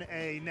win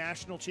a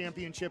national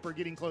championship or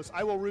getting close.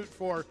 I will root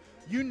for,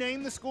 you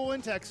name the school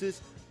in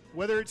Texas,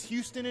 whether it's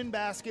Houston in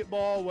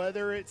basketball,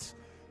 whether it's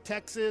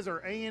Texas or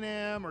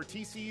A&M or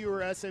TCU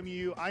or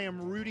SMU, I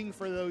am rooting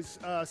for those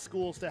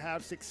schools to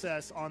have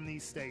success on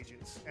these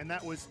stages. And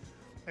that was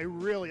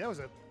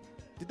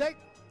did that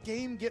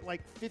game get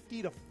like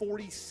 50 to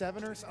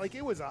 47 or something? Like,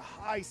 it was a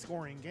high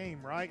scoring game,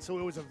 right? So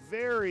it was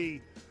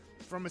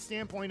from a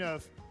standpoint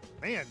of,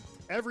 man,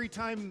 every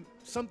time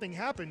something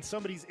happened,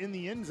 somebody's in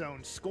the end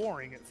zone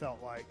scoring, it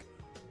felt like.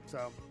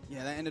 So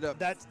yeah, that ended up.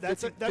 That's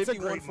a great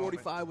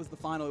 51-45 was the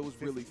final. It was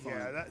really fun.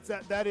 Yeah,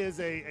 that is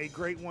a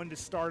great one to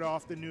start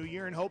off the new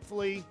year, and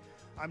hopefully,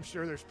 I'm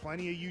sure there's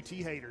plenty of UT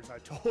haters. I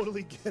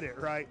totally get it,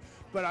 right?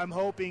 But I'm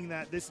hoping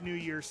that this new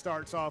year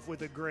starts off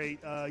with a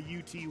great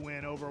UT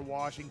win over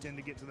Washington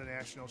to get to the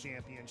national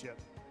championship.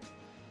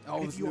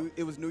 Oh,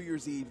 it was New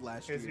Year's Eve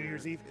last year. It's New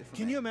Year's Eve.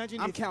 Can you imagine?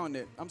 I'm counting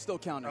it. I'm still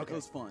counting it. It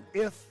was fun.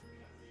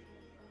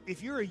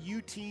 If you're a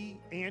UT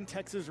and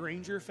Texas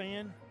Ranger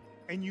fan,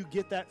 and you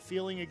get that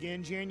feeling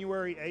again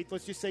January 8th,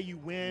 let's just say you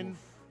win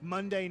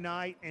Monday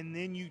night and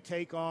then you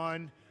take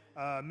on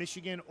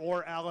Michigan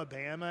or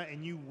Alabama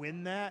and you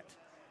win that,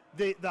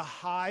 the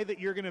high that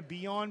you're going to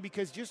be on,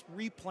 because just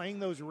replaying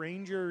those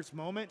Rangers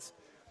moments,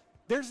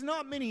 there's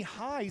not many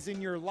highs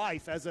in your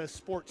life as a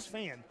sports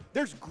fan.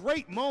 There's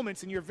great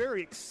moments and you're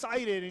very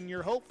excited and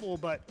you're hopeful,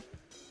 but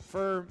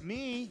for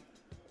me,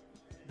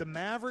 the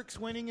Mavericks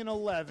winning in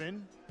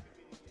 11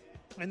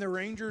 and the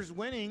Rangers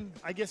winning,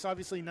 I guess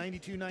obviously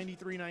 92,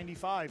 93,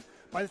 95.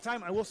 By the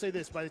time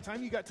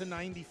you got to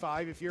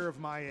 95, if you're of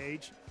my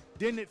age,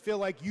 didn't it feel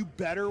like you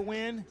better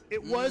win?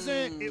 It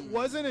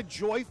wasn't a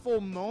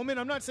joyful moment.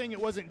 I'm not saying it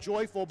wasn't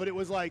joyful, but it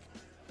was like,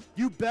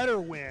 you better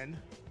win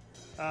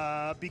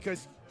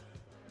because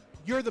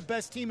you're the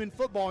best team in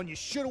football and you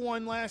should have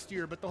won last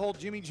year. But the whole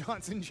Jimmy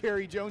Johnson,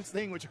 Jerry Jones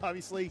thing, which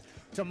obviously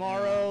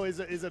tomorrow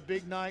is a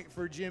big night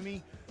for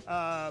Jimmy,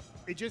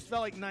 it just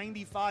felt like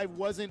 95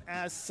 wasn't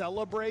as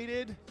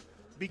celebrated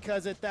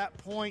because at that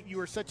point you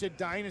were such a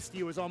dynasty.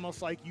 It was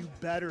almost like you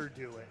better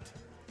do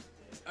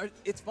it.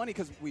 It's funny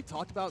because we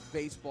talked about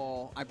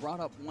baseball. I brought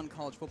up one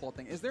college football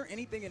thing. Is there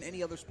anything in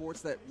any other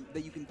sports that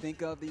you can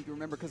think of that you can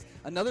remember? Because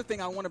another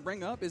thing I want to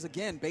bring up is,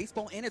 again,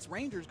 baseball and its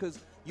Rangers, because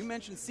you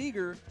mentioned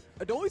Seager.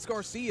 Adolis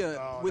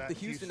Garcia with the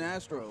Houston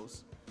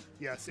Astros.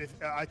 Yes,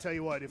 I tell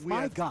you what, if we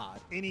have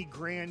any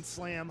Grand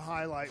Slam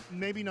highlight,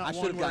 maybe not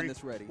one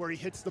where he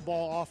hits the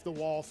ball off the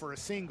wall for a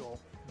single,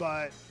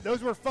 but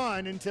those were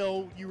fun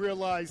until you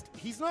realized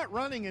he's not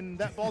running and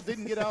that ball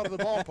didn't get out of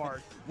the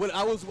ballpark. When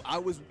I was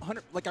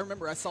 100, like, I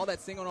remember I saw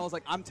that single and I was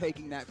like, I'm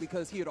taking that,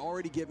 because he had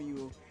already given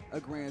you a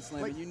Grand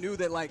Slam, and you knew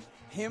that, like,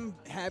 him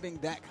having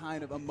that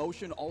kind of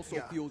emotion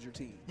also fueled your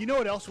team. You know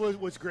what else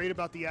was great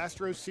about the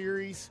Astros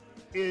series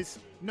is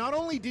not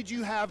only did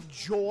you have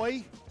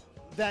joy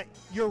that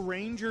your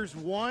Rangers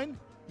won,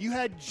 you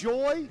had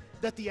joy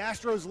that the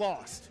Astros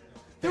lost.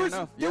 There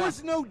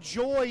was no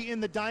joy in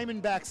the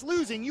Diamondbacks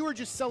losing. You were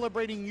just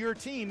celebrating your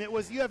team.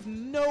 You have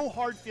no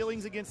hard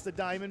feelings against the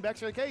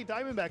Diamondbacks. You're like, hey,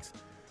 Diamondbacks,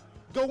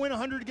 go win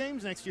 100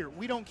 games next year.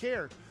 We don't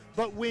care.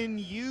 But when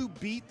you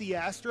beat the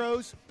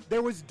Astros,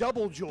 there was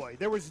double joy.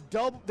 There was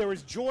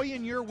joy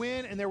in your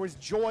win, and there was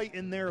joy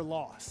in their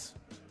loss.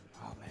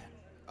 Oh,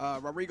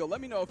 man. Rodrigo,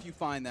 let me know if you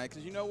find that,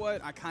 because you know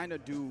what? I kind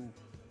of do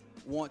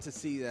want to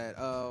see that.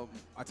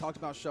 I talked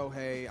about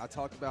Shohei. I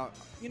talked about,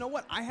 you know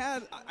what?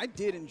 I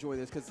did enjoy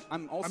this because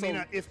I'm also. I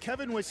mean, if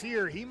Kevin was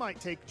here, he might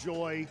take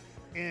joy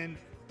in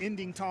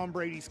ending Tom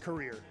Brady's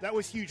career. That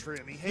was huge for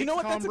him. He hates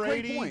Tom That's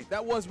Brady. a great point.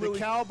 That was really.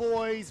 The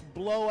Cowboys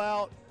blow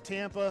out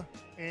Tampa,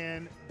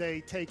 and they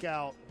take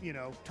out,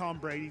 Tom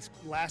Brady's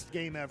last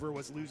game ever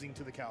was losing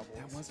to the Cowboys.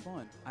 That was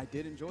fun. I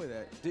did enjoy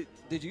that.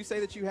 Did you say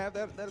that you have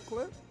that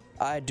clip?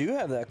 I do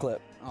have that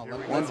clip. Oh,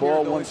 one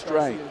ball, one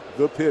strike.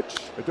 The pitch.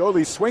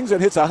 Adolis swings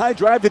and hits a high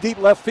drive to deep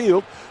left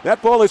field.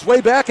 That ball is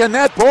way back, and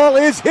that ball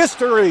is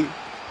history.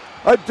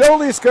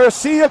 Adolis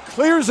Garcia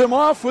clears him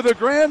off with a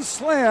grand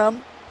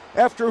slam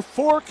after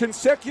 4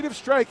 consecutive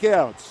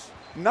strikeouts.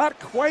 Not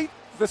quite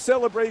the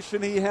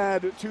celebration he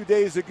had 2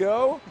 days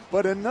ago,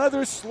 but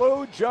another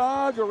slow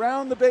jog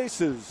around the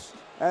bases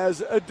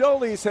as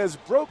Adolis has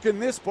broken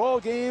this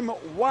ball game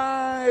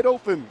wide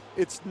open.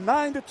 It's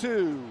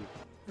 9-2.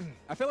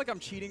 I feel like I'm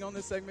cheating on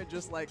this segment,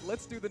 just like,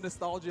 let's do the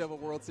nostalgia of a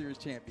World Series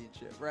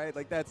championship, right?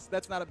 Like,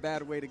 that's not a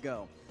bad way to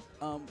go.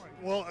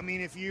 Well, I mean,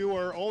 if you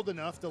were old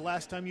enough, the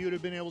last time you would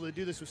have been able to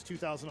do this was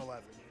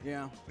 2011.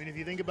 Yeah. I mean, if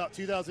you think about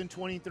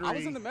 2023. I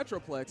was in the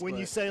Metroplex. When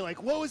you say,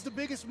 like, what was the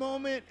biggest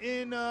moment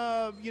in,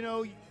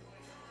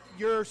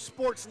 your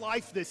sports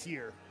life this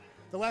year?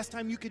 The last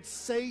time you could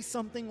say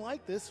something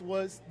like this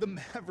was the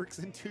Mavericks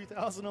in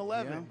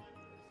 2011. Yeah.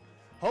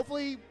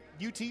 Hopefully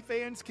UT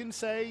fans can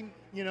say,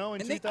 in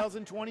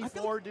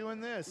 2024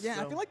 doing this. Yeah,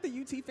 so. I feel like the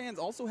UT fans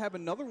also have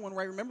another one,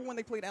 right? Remember when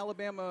they played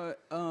Alabama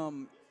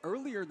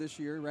earlier this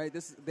year, right?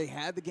 They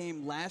had the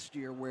game last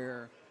year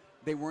where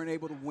they weren't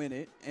able to win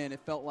it, and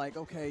it felt like,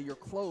 okay, you're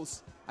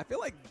close. I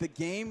feel like the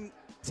game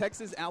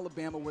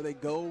Texas-Alabama where they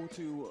go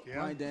to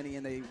Ryan Denny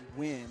and they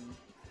win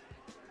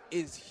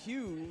is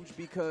huge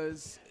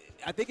because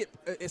I think it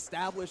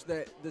established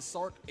that the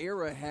Sark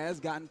era has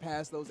gotten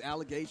past those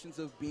allegations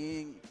of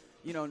being –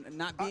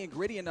 not being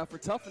gritty enough or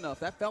tough enough.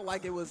 That felt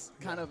like it was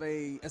kind of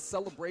a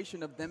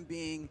celebration of them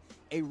being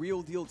a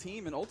real deal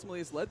team, and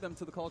ultimately it's led them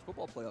to the college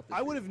football playoff.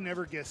 I would have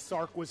never guessed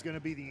Sark was going to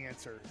be the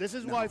answer. This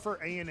is why for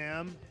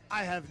A&M,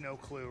 I have no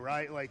clue,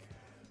 right? Like,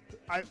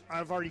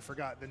 I've already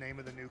forgot the name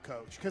of the new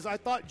coach because I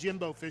thought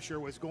Jimbo Fisher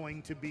was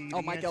going to be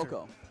the Mike answer.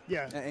 Elko.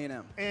 Yeah. At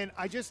A&M.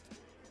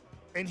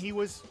 And he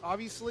was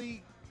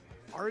obviously,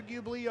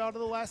 arguably, out of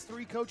the last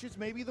 3 coaches,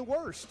 maybe the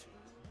worst.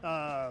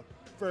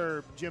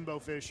 For Jimbo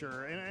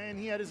Fisher, and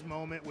he had his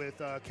moment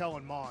with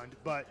Kellen Mond,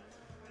 but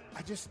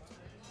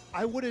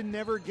I would have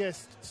never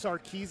guessed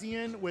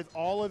Sarkisian with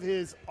all of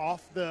his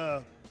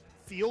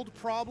off-the-field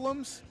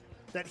problems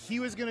that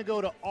he was going to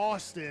go to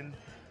Austin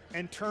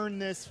and turn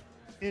this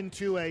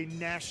into a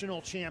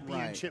national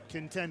championship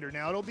contender.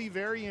 Now, it'll be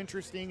very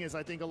interesting, as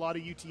I think a lot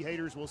of UT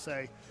haters will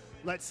say,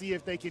 let's see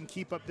if they can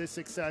keep up this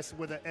success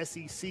with a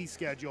SEC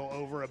schedule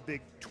over a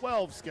Big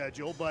 12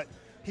 schedule, but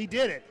he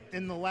did it.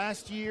 In the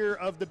last year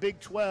of the Big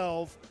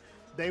 12,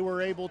 they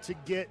were able to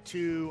get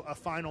to a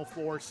Final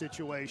Four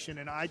situation,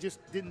 and I just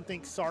didn't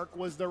think Sark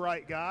was the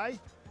right guy,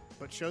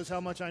 but shows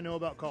how much I know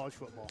about college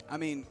football. I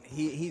mean,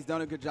 he's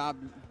done a good job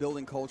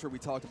building culture. We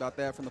talked about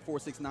that from the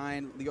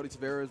 4-6-9. Leody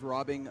Taveras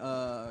robbing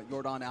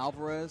Yordan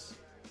Alvarez.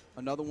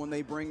 Another one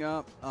they bring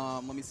up.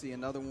 Let me see,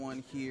 another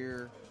one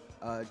here.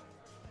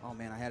 Oh,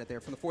 man, I had it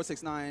there. From the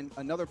 4-6-9,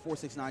 another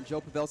 4-6-9.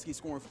 Joe Pavelski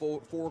scoring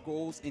 4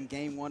 goals in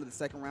Game 1 of the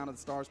second round of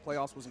the Stars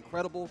playoffs was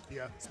incredible,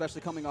 especially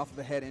coming off of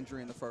a head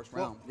injury in the first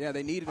round. Yeah,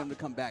 they needed him to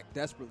come back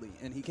desperately,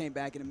 and he came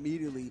back and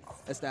immediately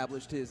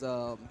established his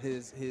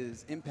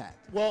impact.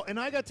 Well, and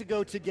I got to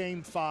go to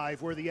Game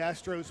 5 where the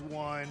Astros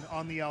won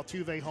on the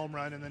Altuve home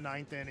run in the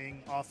 9th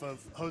inning off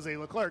of Jose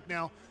Leclerc.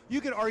 Now,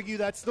 you could argue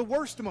that's the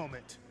worst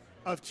moment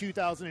of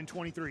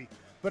 2023.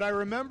 But I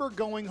remember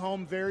going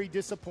home very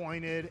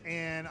disappointed,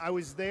 and I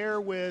was there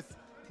with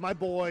my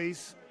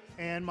boys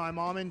and my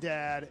mom and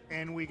dad,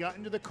 and we got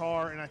into the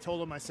car, and I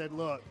told them, I said,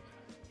 look,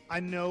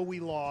 I know we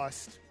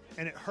lost,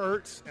 and it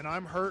hurts, and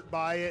I'm hurt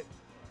by it,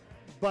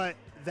 but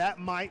that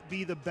might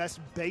be the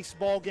best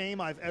baseball game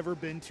I've ever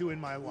been to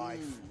in my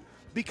life.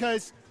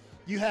 Because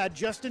you had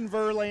Justin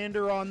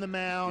Verlander on the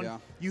mound. Yeah.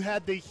 You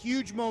had the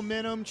huge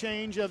momentum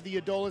change of the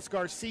Adolis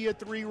Garcia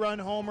 3-run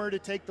homer to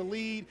take the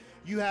lead.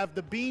 You have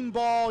the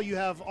beanball. You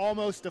have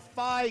almost a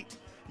fight.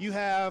 You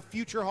have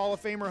future Hall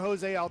of Famer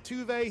Jose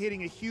Altuve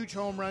hitting a huge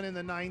home run in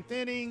the 9th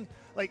inning.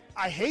 Like,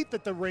 I hate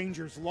that the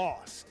Rangers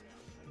lost.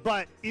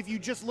 But if you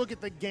just look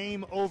at the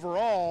game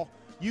overall,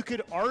 you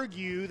could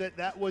argue that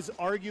that was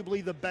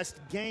arguably the best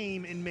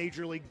game in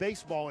Major League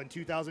Baseball in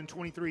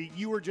 2023.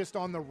 You were just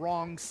on the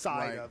wrong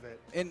side of it.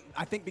 And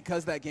I think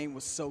because that game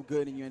was so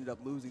good and you ended up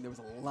losing, there was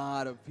a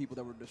lot of people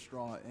that were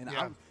distraught.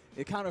 And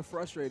it kind of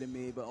frustrated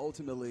me, but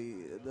ultimately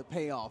the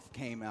payoff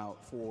came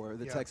out for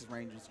the Texas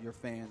Rangers, your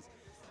fans.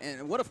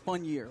 And what a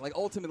fun year. Like,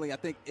 ultimately, I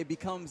think it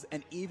becomes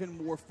an even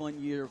more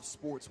fun year of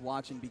sports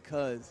watching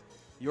because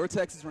your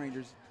Texas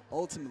Rangers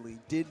ultimately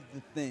did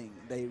the thing.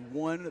 They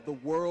won the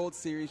World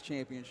Series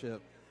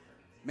championship.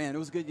 Man, it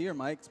was a good year,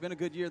 Mike. It's been a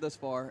good year thus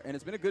far, and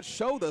it's been a good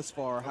show thus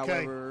far. Okay.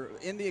 However,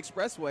 in the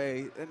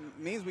Expressway, it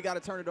means we got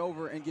to turn it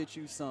over and get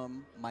you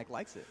some Mike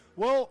Likes It.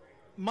 Well,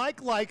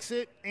 Mike likes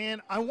it,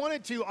 and I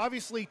wanted to,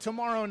 obviously,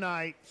 tomorrow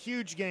night,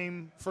 huge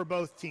game for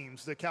both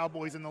teams, the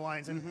Cowboys and the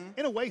Lions. And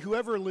in a way,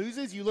 whoever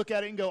loses, you look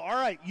at it and go, all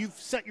right, you've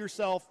set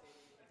yourself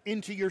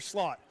into your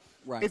slot.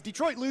 Right. If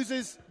Detroit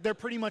loses, they're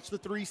pretty much the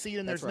 3 seed,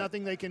 and there's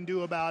nothing they can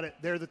do about it.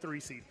 They're the 3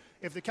 seed.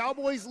 If the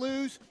Cowboys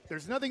lose,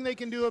 there's nothing they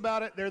can do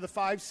about it. They're the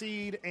 5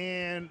 seed,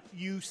 and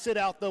you sit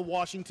out the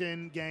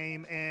Washington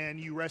game and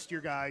you rest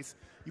your guys.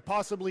 You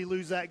possibly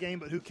lose that game,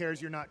 but who cares?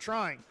 You're not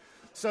trying.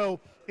 So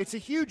it's a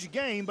huge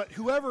game, but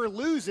whoever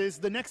loses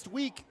the next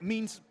week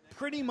means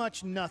pretty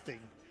much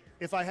nothing,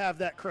 if I have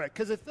that correct.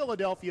 Because if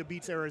Philadelphia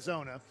beats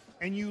Arizona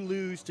and you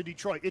lose to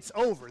Detroit, it's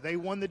over. They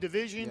won the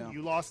division.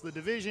 You lost the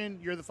division.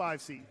 You're the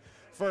 5 seed.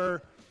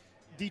 For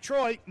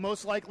Detroit,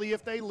 most likely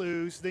if they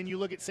lose, then you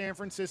look at San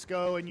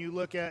Francisco and you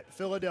look at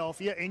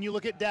Philadelphia and you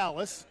look at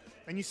Dallas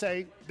and you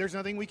say, there's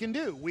nothing we can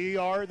do. We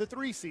are the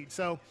 3 seed.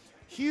 So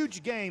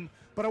huge game.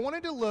 But I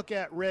wanted to look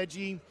at,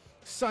 Reggie,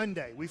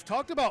 Sunday. We've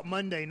talked about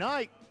Monday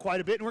night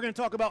quite a bit, and we're going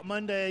to talk about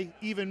Monday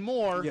even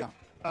more,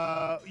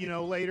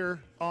 later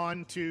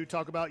on to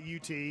talk about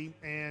UT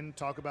and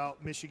talk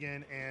about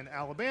Michigan and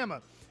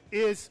Alabama.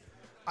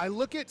 I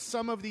look at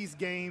some of these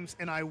games,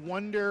 and I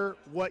wonder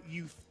what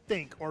you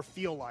think or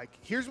feel like.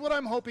 Here's what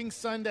I'm hoping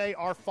Sunday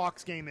our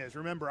Fox game is.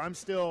 Remember, I'm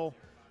still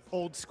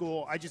old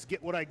school. I just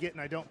get what I get,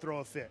 and I don't throw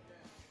a fit.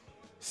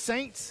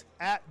 Saints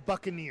at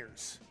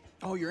Buccaneers.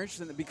 Oh, you're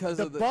interested in it because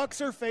the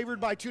Bucs are favored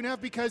by 2.5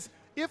 because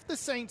if the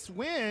Saints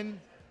win,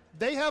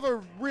 they have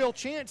a real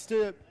chance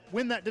to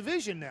win that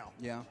division now.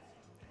 Yeah.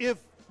 If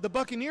the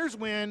Buccaneers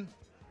win,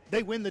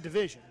 they win the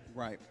division.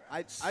 Right.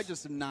 I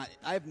just am not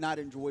 – I have not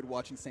enjoyed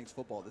watching Saints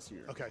football this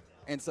year. Okay.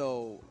 And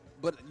so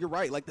 – but you're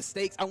right. Like the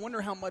stakes – I wonder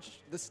how much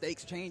the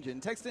stakes change.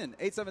 And text in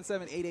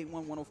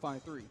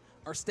 877-881-1053.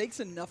 Are stakes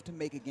enough to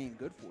make a game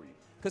good for you?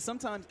 Because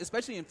sometimes,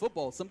 especially in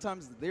football,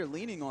 sometimes they're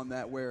leaning on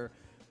that where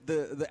 –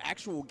 the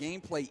actual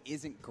gameplay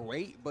isn't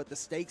great, but the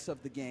stakes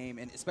of the game,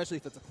 and especially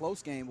if it's a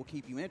close game, will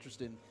keep you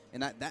interested.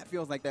 And that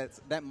feels like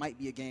that might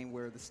be a game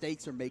where the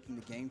stakes are making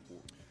the game for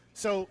you.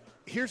 So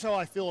here's how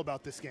I feel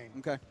about this game.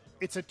 Okay.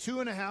 It's a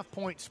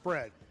 2.5-point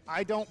spread.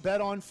 I don't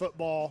bet on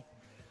football.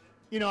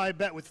 I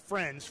bet with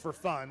friends for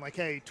fun. Like,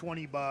 hey,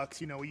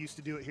 $20. We used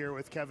to do it here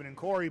with Kevin and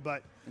Corey,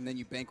 but – And then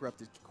you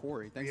bankrupted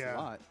Corey. Thanks a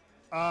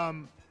lot.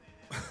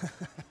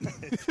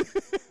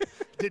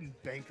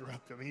 Didn't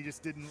bankrupt him. He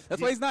just didn't. That's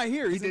why he's not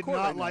here. He's in court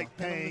right now. He did not like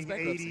paying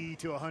 $80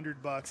 to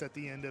 $100 at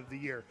the end of the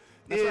year.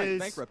 That's right.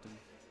 Bankrupt him.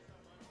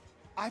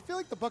 I feel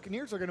like the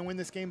Buccaneers are going to win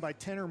this game by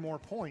 10 or more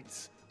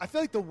points. I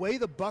feel like the way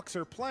the Bucs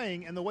are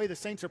playing and the way the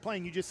Saints are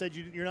playing, you just said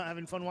you're not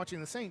having fun watching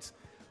the Saints.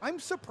 I'm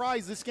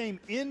surprised this game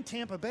in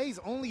Tampa Bay is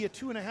only a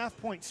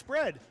 2.5-point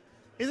spread.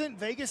 Isn't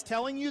Vegas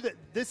telling you that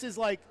this is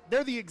like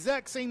they're the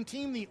exact same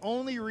team? The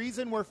only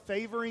reason we're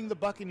favoring the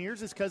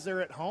Buccaneers is because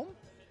they're at home?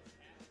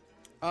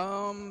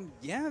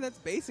 Yeah, that's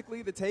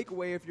basically the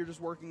takeaway if you're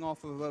just working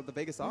off of the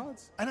Vegas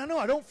odds. And I know,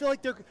 I don't feel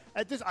like they're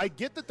at this. I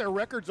get that their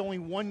record's only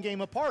 1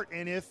 game apart,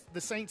 and if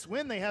the Saints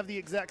win, they have the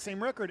exact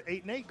same record,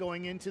 8-8,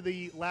 going into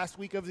the last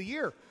week of the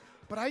year.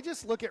 But I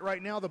just look at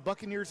right now the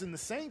Buccaneers and the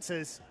Saints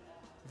as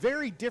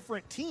very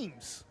different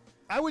teams.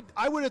 I would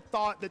have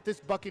thought that this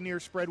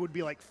Buccaneers spread would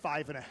be like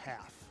 5.5,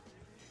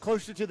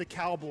 closer to the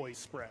Cowboys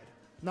spread.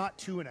 Not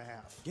 2.5.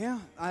 Yeah,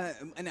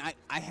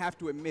 I have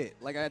to admit,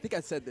 like I think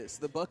I said this,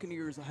 the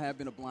Buccaneers have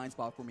been a blind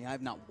spot for me. I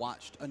have not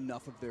watched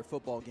enough of their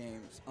football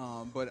games,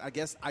 but I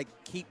guess I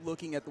keep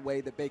looking at the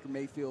way that Baker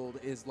Mayfield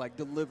is like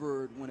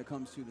delivered when it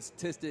comes to the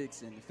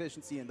statistics and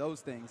efficiency and those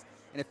things,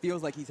 and it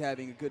feels like he's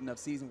having a good enough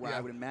season where I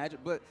would imagine.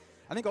 But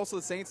I think also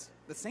the Saints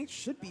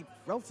should be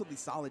relatively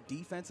solid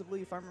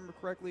defensively, if I remember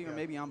correctly, or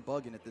maybe I'm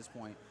bugging at this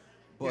point.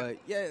 But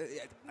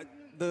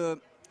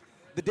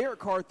the Derek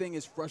Carr thing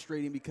is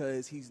frustrating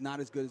because he's not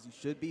as good as he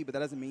should be, but that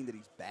doesn't mean that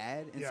he's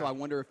bad. And so I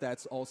wonder if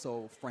that's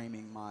also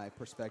framing my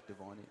perspective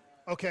on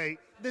it. Okay,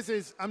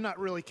 I'm not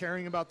really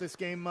caring about this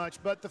game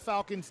much, but the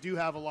Falcons do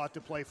have a lot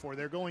to play for.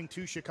 They're going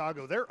to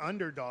Chicago. They're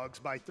underdogs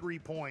by 3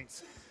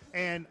 points,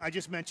 and I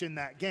just mentioned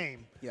that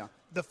game. Yeah.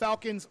 The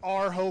Falcons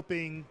are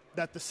hoping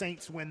that the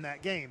Saints win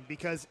that game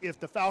because if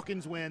the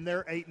Falcons win,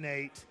 they're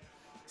 8-8.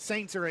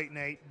 Saints are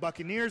 8-8.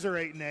 Buccaneers are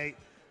 8-8.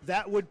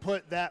 That would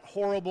put that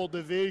horrible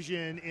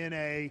division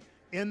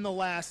in the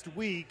last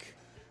week,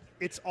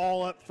 it's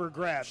all up for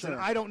grabs. Sure.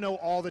 And I don't know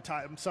all the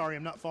time. I'm sorry,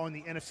 I'm not following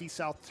the NFC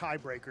South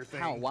tiebreaker thing.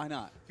 How? Why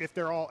not? If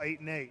they're all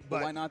 8-8.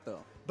 But why not,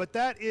 though? But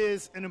that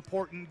is an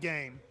important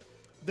game.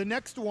 The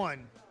next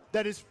one,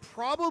 that is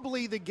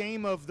probably the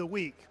game of the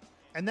week,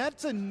 and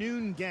that's a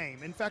noon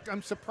game. In fact,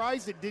 I'm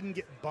surprised it didn't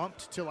get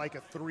bumped to like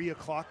a 3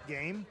 o'clock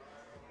game,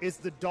 is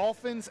the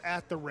Dolphins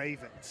at the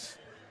Ravens.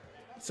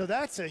 So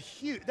that's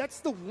that's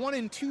the 1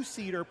 and 2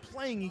 seed are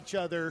playing each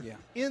other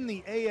in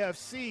the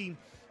AFC.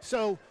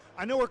 So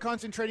I know we're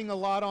concentrating a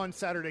lot on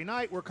Saturday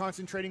night. We're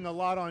concentrating a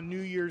lot on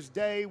New Year's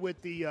Day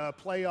with the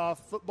playoff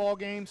football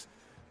games.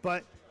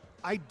 But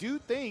I do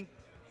think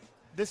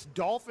this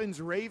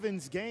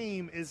Dolphins-Ravens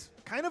game is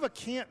kind of a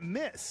can't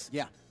miss.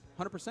 Yeah,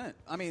 100%.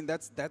 I mean,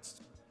 that's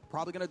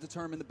probably going to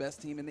determine the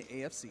best team in the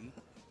AFC.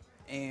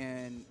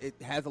 And it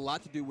has a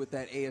lot to do with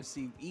that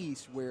AFC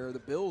East where the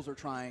Bills are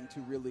trying to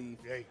really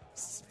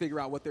figure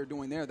out what they're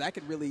doing there. That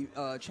could really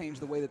change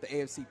the way that the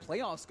AFC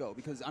playoffs go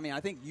because, I mean, I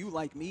think you,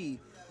 like me,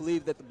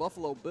 believe that the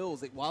Buffalo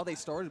Bills, while they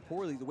started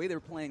poorly, the way they're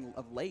playing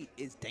of late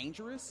is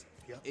dangerous.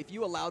 If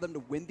you allow them to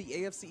win the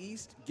AFC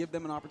East, give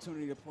them an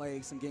opportunity to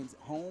play some games at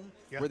home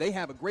where they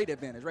have a great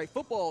advantage, right?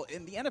 Football,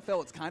 in the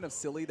NFL, it's kind of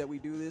silly that we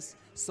do this.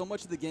 So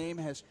much of the game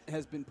has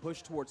been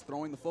pushed towards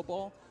throwing the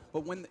football.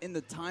 But when in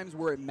the times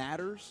where it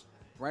matters,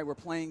 right, we're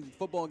playing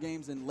football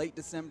games in late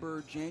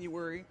December,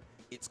 January,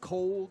 it's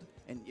cold,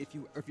 and if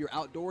you're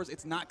outdoors,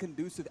 it's not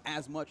conducive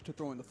as much to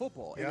throwing the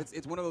football. And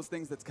it's one of those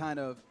things that's kind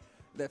of –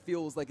 that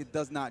feels like it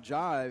does not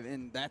jive,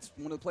 and that's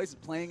one of the places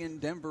playing in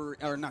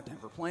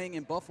playing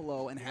in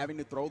Buffalo and having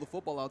to throw the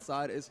football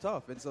outside is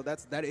tough, and so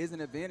that is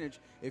an advantage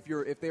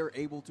if they're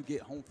able to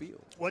get home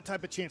field. What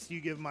type of chance do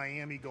you give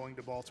Miami going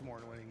to Baltimore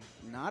and winning?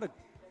 Not a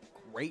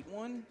great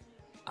one,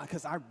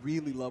 because I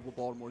really love what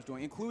Baltimore's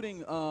doing,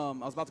 including I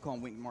was about to call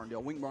him Wink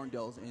Martindale. Wink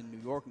Martindale's in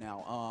New York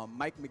now.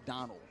 Mike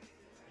McDonald,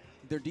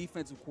 their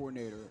defensive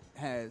coordinator,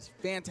 has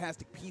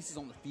fantastic pieces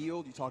on the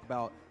field. You talk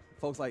about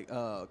folks like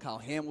Kyle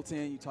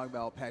Hamilton, you talk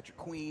about Patrick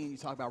Queen, you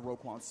talk about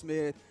Roquan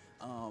Smith,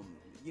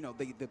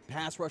 the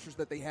pass rushers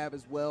that they have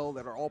as well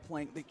that are all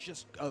playing, they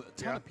just a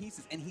ton of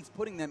pieces, and he's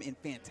putting them in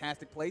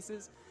fantastic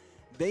places.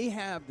 They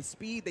have the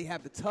speed, they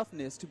have the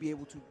toughness to be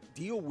able to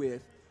deal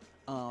with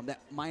that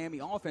Miami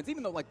offense,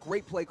 even though like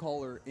great play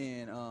caller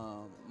in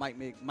Mike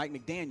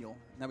McDaniel.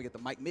 Now we get the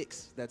Mike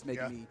Mix that's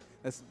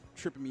that's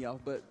tripping me off,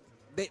 but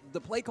the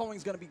play calling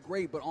is going to be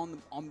great, but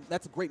on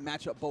that's a great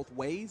matchup both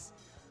ways.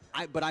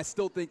 But I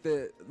still think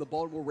that the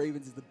Baltimore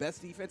Ravens is the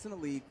best defense in the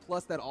league,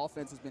 plus that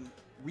offense has been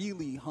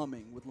really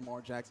humming with Lamar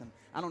Jackson.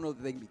 I don't know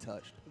that they can be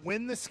touched.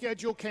 When the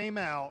schedule came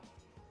out,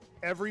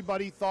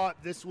 everybody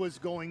thought this was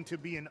going to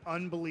be an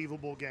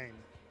unbelievable game.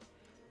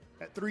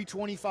 At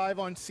 3:25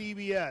 on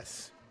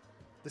CBS,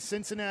 the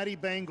Cincinnati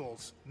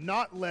Bengals,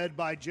 not led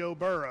by Joe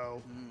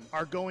Burrow,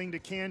 are going to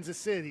Kansas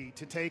City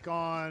to take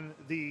on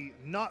the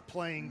not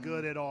playing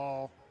good at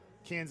all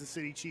Kansas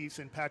City Chiefs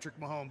and Patrick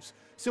Mahomes.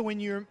 So when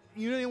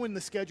when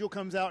the schedule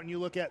comes out and you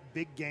look at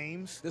big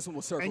games, this one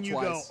will circle and you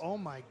twice. go, oh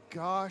my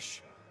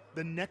gosh,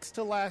 the next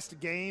to last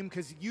game,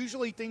 because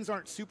usually things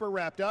aren't super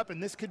wrapped up,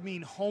 and this could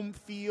mean home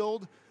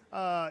field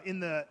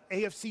in the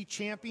AFC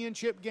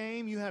Championship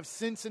game. You have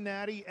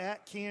Cincinnati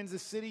at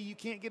Kansas City. You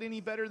can't get any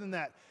better than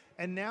that.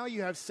 And now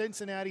you have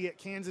Cincinnati at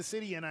Kansas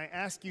City, and I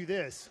ask you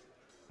this.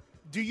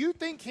 Do you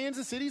think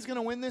Kansas City's going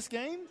to win this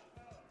game?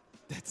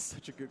 That's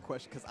such a good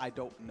question because I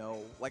don't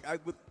know.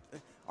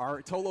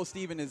 Our Tolo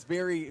Steven is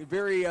very,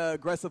 very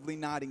aggressively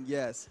nodding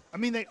yes. I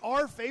mean, they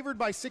are favored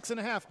by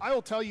 6.5. I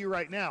will tell you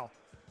right now,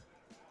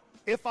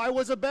 if I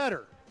was a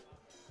bettor,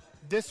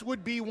 this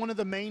would be one of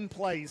the main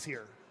plays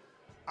here.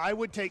 I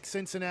would take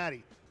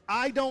Cincinnati.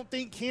 I don't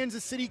think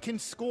Kansas City can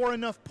score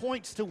enough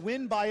points to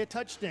win by a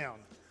touchdown.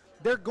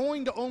 They're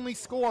going to only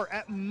score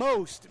at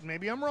most,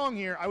 maybe I'm wrong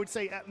here, I would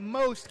say at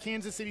most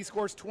Kansas City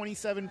scores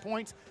 27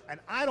 points, and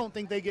I don't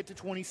think they get to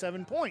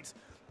 27 points.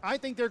 I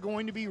think they're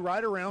going to be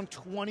right around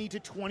 20 to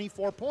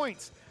 24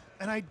 points.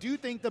 And I do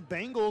think the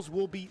Bengals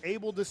will be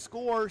able to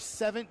score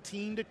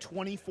 17 to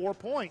 24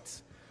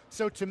 points.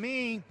 So to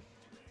me,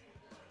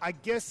 I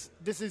guess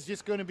this is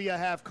just going to be I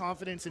have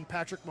confidence in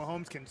Patrick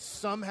Mahomes can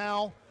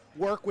somehow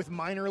work with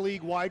minor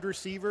league wide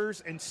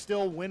receivers and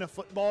still win a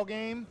football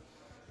game.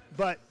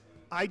 But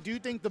I do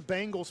think the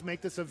Bengals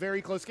make this a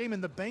very close game,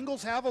 and the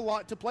Bengals have a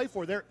lot to play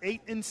for. They're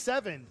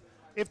 8-7.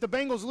 If the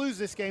Bengals lose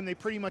this game, they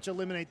pretty much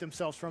eliminate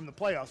themselves from the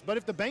playoffs. But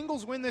if the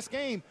Bengals win this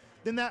game,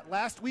 then that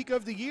last week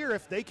of the year,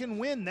 if they can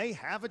win, they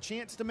have a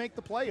chance to make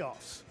the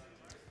playoffs.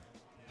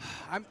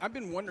 I've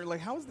been wondering,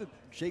 how has the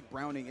Jake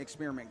Browning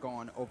experiment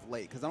gone of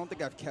late? Because I don't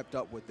think I've kept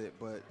up with it,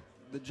 but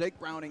the Jake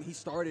Browning, he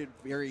started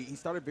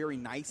very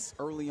nice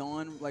early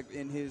on,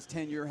 in his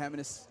tenure,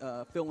 having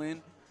to fill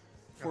in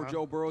for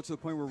Joe Burrow to the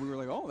point where we were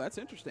like, oh, that's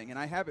interesting. And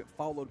I haven't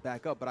followed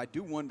back up, but I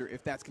do wonder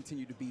if that's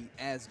continued to be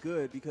as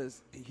good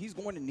because he's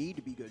going to need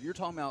to be good. You're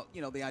talking about,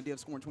 the idea of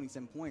scoring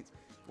 27 points.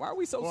 Why are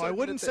we so certain? Well, I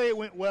wouldn't say it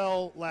went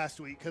well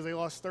last week because they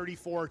lost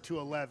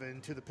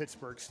 34-11 to the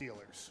Pittsburgh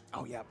Steelers.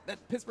 Oh, yeah.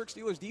 That Pittsburgh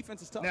Steelers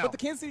defense is tough. Now, but the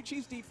Kansas City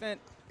Chiefs defense,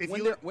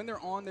 when they're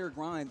on their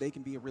grind, they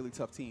can be a really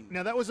tough team.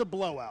 Now, that was a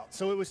blowout.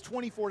 So it was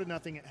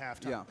 24-0 at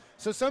halftime. Yeah.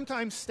 So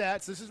sometimes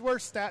this is where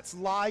stats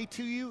lie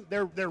to you.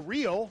 They're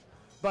real,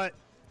 but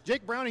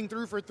Jake Browning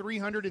threw for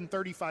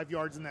 335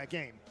 yards in that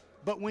game.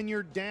 But when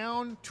you're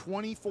down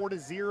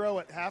 24-0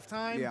 at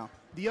halftime,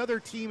 the other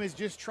team is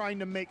just trying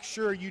to make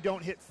sure you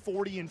don't hit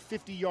 40 and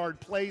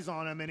 50-yard plays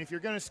on them. And if you're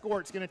going to score,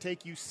 it's going to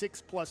take you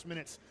 6+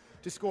 minutes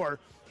to score.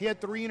 He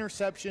had 3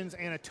 interceptions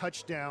and a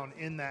touchdown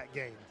in that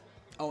game.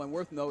 Oh, and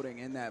worth noting,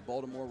 in that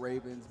Baltimore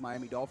Ravens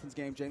Miami Dolphins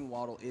game, Jalen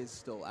Waddle is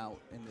still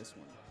out in this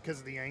one because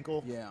of the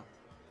ankle. Yeah.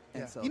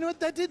 And so, you know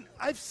what?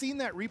 I've seen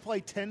that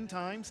replay 10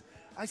 times.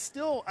 I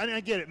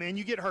get it, man.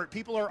 You get hurt.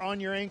 People are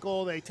on your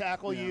ankle. They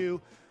tackle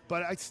you.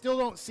 But I still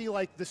don't see,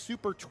 the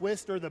super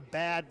twist or the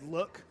bad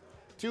look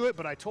to it,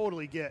 but I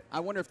totally get. I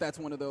wonder if that's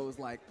one of those,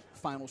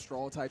 final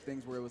straw type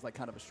things where it was like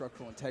kind of a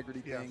structural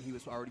integrity thing. He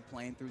was already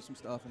playing through some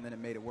stuff, and then it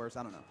made it worse.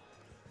 I don't know.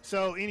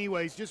 So,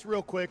 anyways, just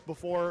real quick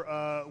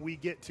before we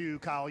get to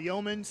Kyle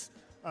Yeomans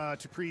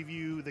to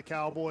preview the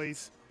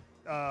Cowboys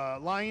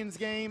Lions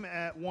game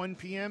at 1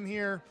 p.m.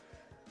 here,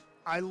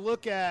 I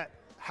look at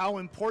how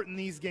important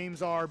these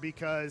games are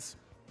because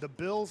the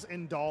Bills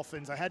and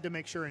Dolphins, I had to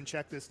make sure and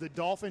check this, the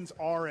Dolphins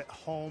are at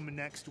home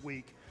next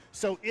week.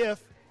 So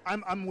if,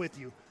 I'm with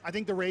you, I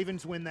think the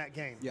Ravens win that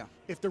game. Yeah.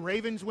 If the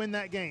Ravens win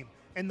that game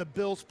and the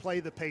Bills play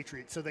the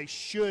Patriots, so they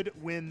should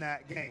win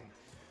that game,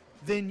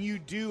 then you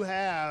do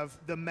have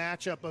the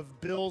matchup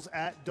of Bills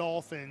at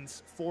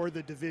Dolphins for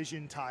the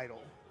division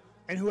title.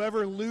 And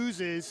whoever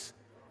loses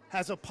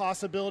has a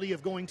possibility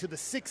of going to the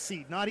 6th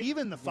seed, not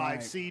even the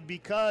 5 seed,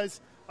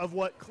 because of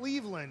what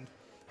Cleveland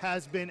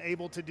has been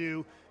able to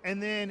do.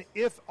 And then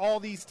if all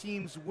these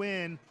teams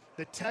win,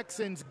 the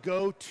Texans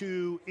go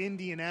to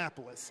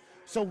Indianapolis.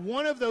 So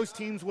one of those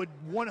teams would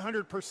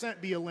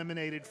 100% be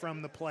eliminated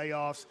from the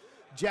playoffs.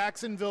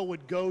 Jacksonville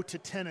would go to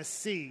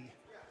Tennessee.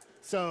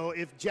 So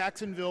if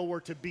Jacksonville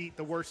were to beat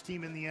the worst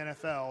team in the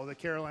NFL, the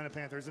Carolina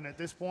Panthers, and at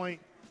this point,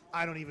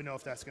 I don't even know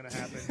if that's going to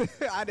happen.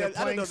 They're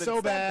playing so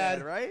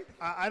bad, right?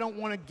 I don't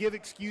want to give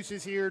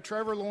excuses here.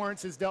 Trevor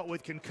Lawrence has dealt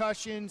with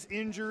concussions,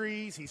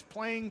 injuries. He's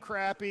playing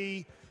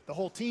crappy. The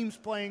whole team's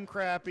playing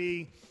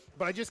crappy.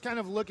 But I just kind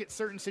of look at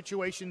certain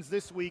situations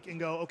this week and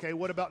go, okay,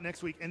 what about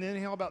next week? And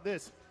then how about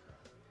this?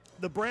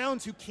 The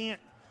Browns, who can't,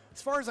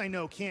 as far as I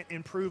know, can't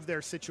improve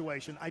their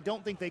situation. I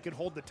don't think they could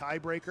hold the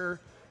tiebreaker.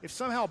 If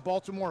somehow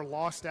Baltimore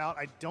lost out,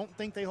 I don't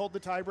think they hold the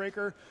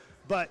tiebreaker.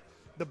 But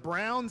the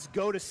Browns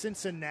go to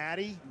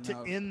Cincinnati to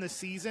end the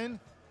season.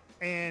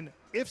 And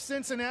if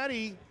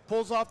Cincinnati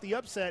pulls off the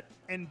upset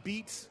and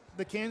beats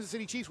the Kansas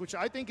City Chiefs, which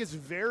I think is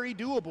very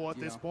doable at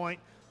this point,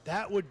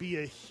 that would be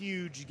a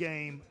huge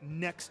game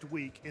next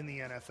week in the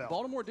NFL.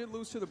 Baltimore did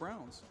lose to the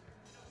Browns.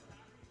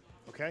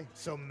 Okay,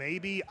 so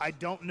maybe I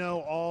don't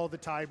know all the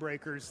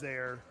tiebreakers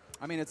there.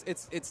 I mean,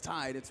 it's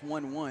tied. It's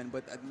 1-1,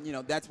 but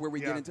that's where we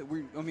get into.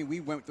 We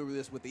went through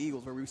this with the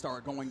Eagles, where we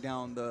started going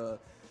down the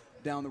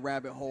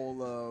rabbit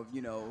hole of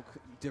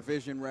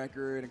division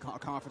record and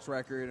conference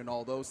record and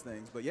all those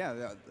things. But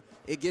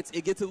it gets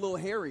a little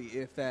hairy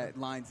if that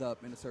lines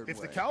up in a certain way.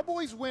 If the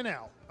Cowboys win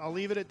out, I'll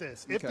leave it at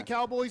this. If the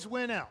Cowboys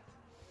win out,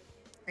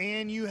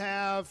 and you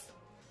have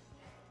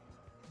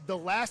the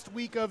last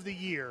week of the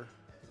year,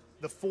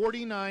 the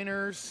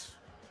 49ers.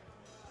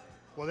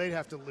 Well, they'd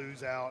have to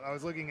lose out. I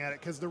was looking at it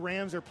because the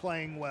Rams are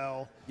playing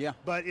well. Yeah.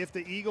 But if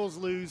the Eagles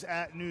lose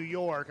at New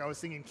York, I was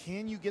thinking,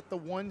 can you get the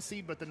 1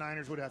 seed? But the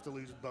Niners would have to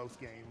lose both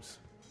games.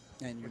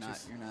 And you're not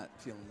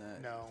feeling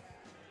that. No.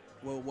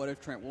 Well, what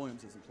if Trent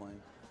Williams isn't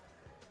playing?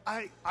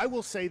 I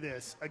will say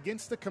this.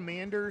 Against the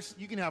Commanders,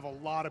 you can have a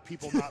lot of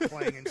people not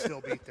playing and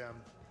still beat them.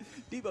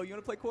 Debo, you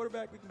want to play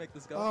quarterback? We can make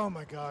this go. Oh,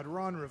 my God.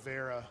 Ron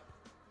Rivera.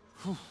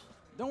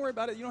 Don't worry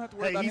about it. You don't have to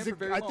worry about him for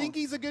very long. I think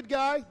he's a good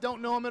guy.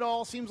 Don't know him at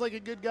all. Seems like a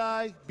good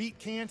guy. Beat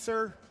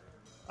cancer.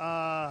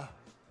 But,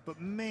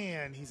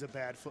 man, he's a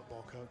bad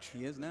football coach.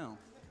 He is now.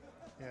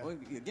 Yeah. Well,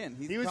 again,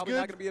 he's he was probably good.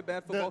 not going to be a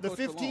bad football coach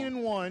for long. The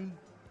 15-1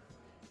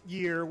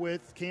 year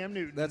with Cam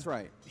Newton. That's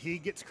right. He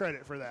gets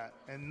credit for that.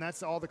 And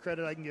that's all the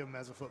credit I can give him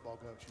as a football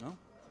coach. No.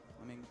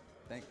 I mean,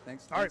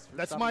 thanks. All right,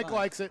 that's Mike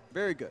likes it.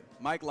 Very good.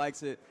 Mike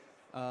likes it.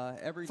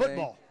 Every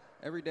football.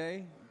 Every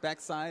day,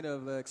 backside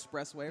of the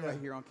Expressway right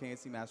here on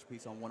K&C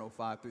Masterpiece on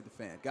 105 through the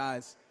Fan.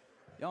 Guys,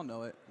 y'all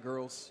know it.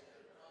 Girls,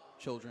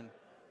 children,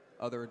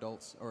 other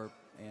adults,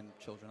 and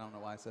children. I don't know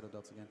why I said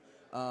adults again.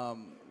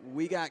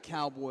 We got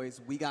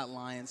Cowboys. We got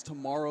Lions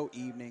tomorrow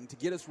evening. To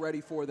get us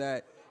ready for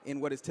that in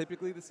what is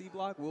typically the C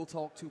Block, we'll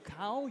talk to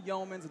Kyle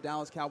Yeomans of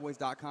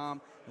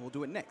DallasCowboys.com, and we'll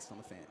do it next on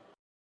the Fan.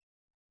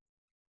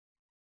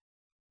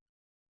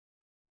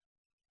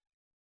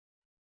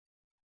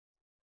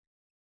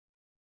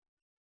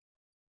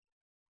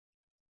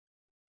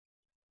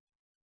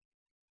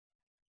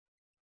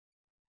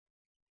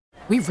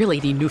 We really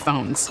need new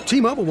phones.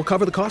 T-Mobile will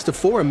cover the cost of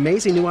 4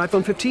 amazing new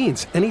iPhone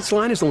 15s, and each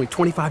line is only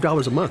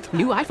 $25 a month.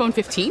 New iPhone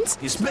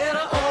 15s? It's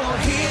better over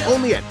here.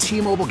 Only at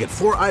T-Mobile, get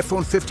 4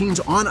 iPhone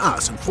 15s on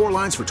us and 4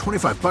 lines for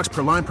 $25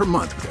 per line per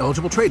month with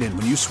eligible trade-in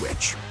when you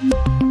switch.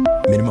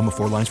 Minimum of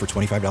 4 lines for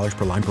 $25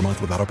 per line per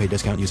month with auto-pay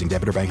discount using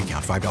debit or bank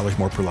account. $5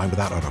 more per line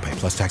without auto-pay,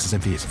 plus taxes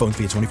and fees. Phone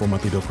fee at 24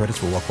 monthly bill credits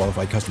for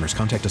well-qualified customers.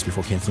 Contact us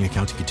before canceling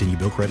account to continue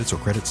bill credits or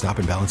credit stop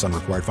and balance on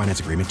required finance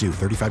agreement due.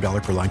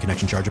 $35 per line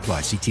connection charge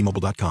applies. See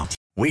T-Mobile.com.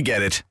 We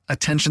get it.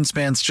 Attention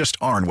spans just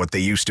aren't what they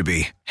used to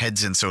be.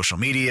 Heads in social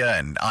media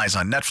and eyes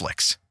on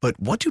Netflix. But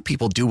what do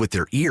people do with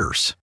their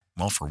ears?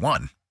 Well, for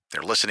one,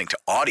 they're listening to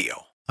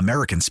audio.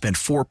 Americans spend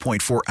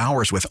 4.4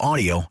 hours with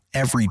audio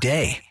every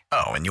day.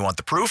 Oh, and you want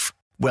the proof?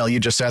 Well,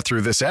 you just sat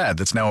through this ad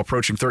that's now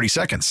approaching 30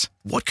 seconds.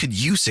 What could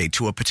you say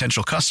to a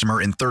potential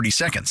customer in 30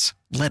 seconds?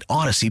 Let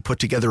Odyssey put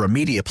together a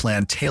media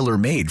plan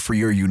tailor-made for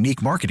your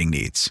unique marketing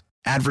needs.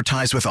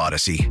 Advertise with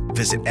Odyssey.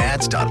 Visit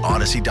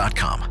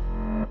ads.odyssey.com.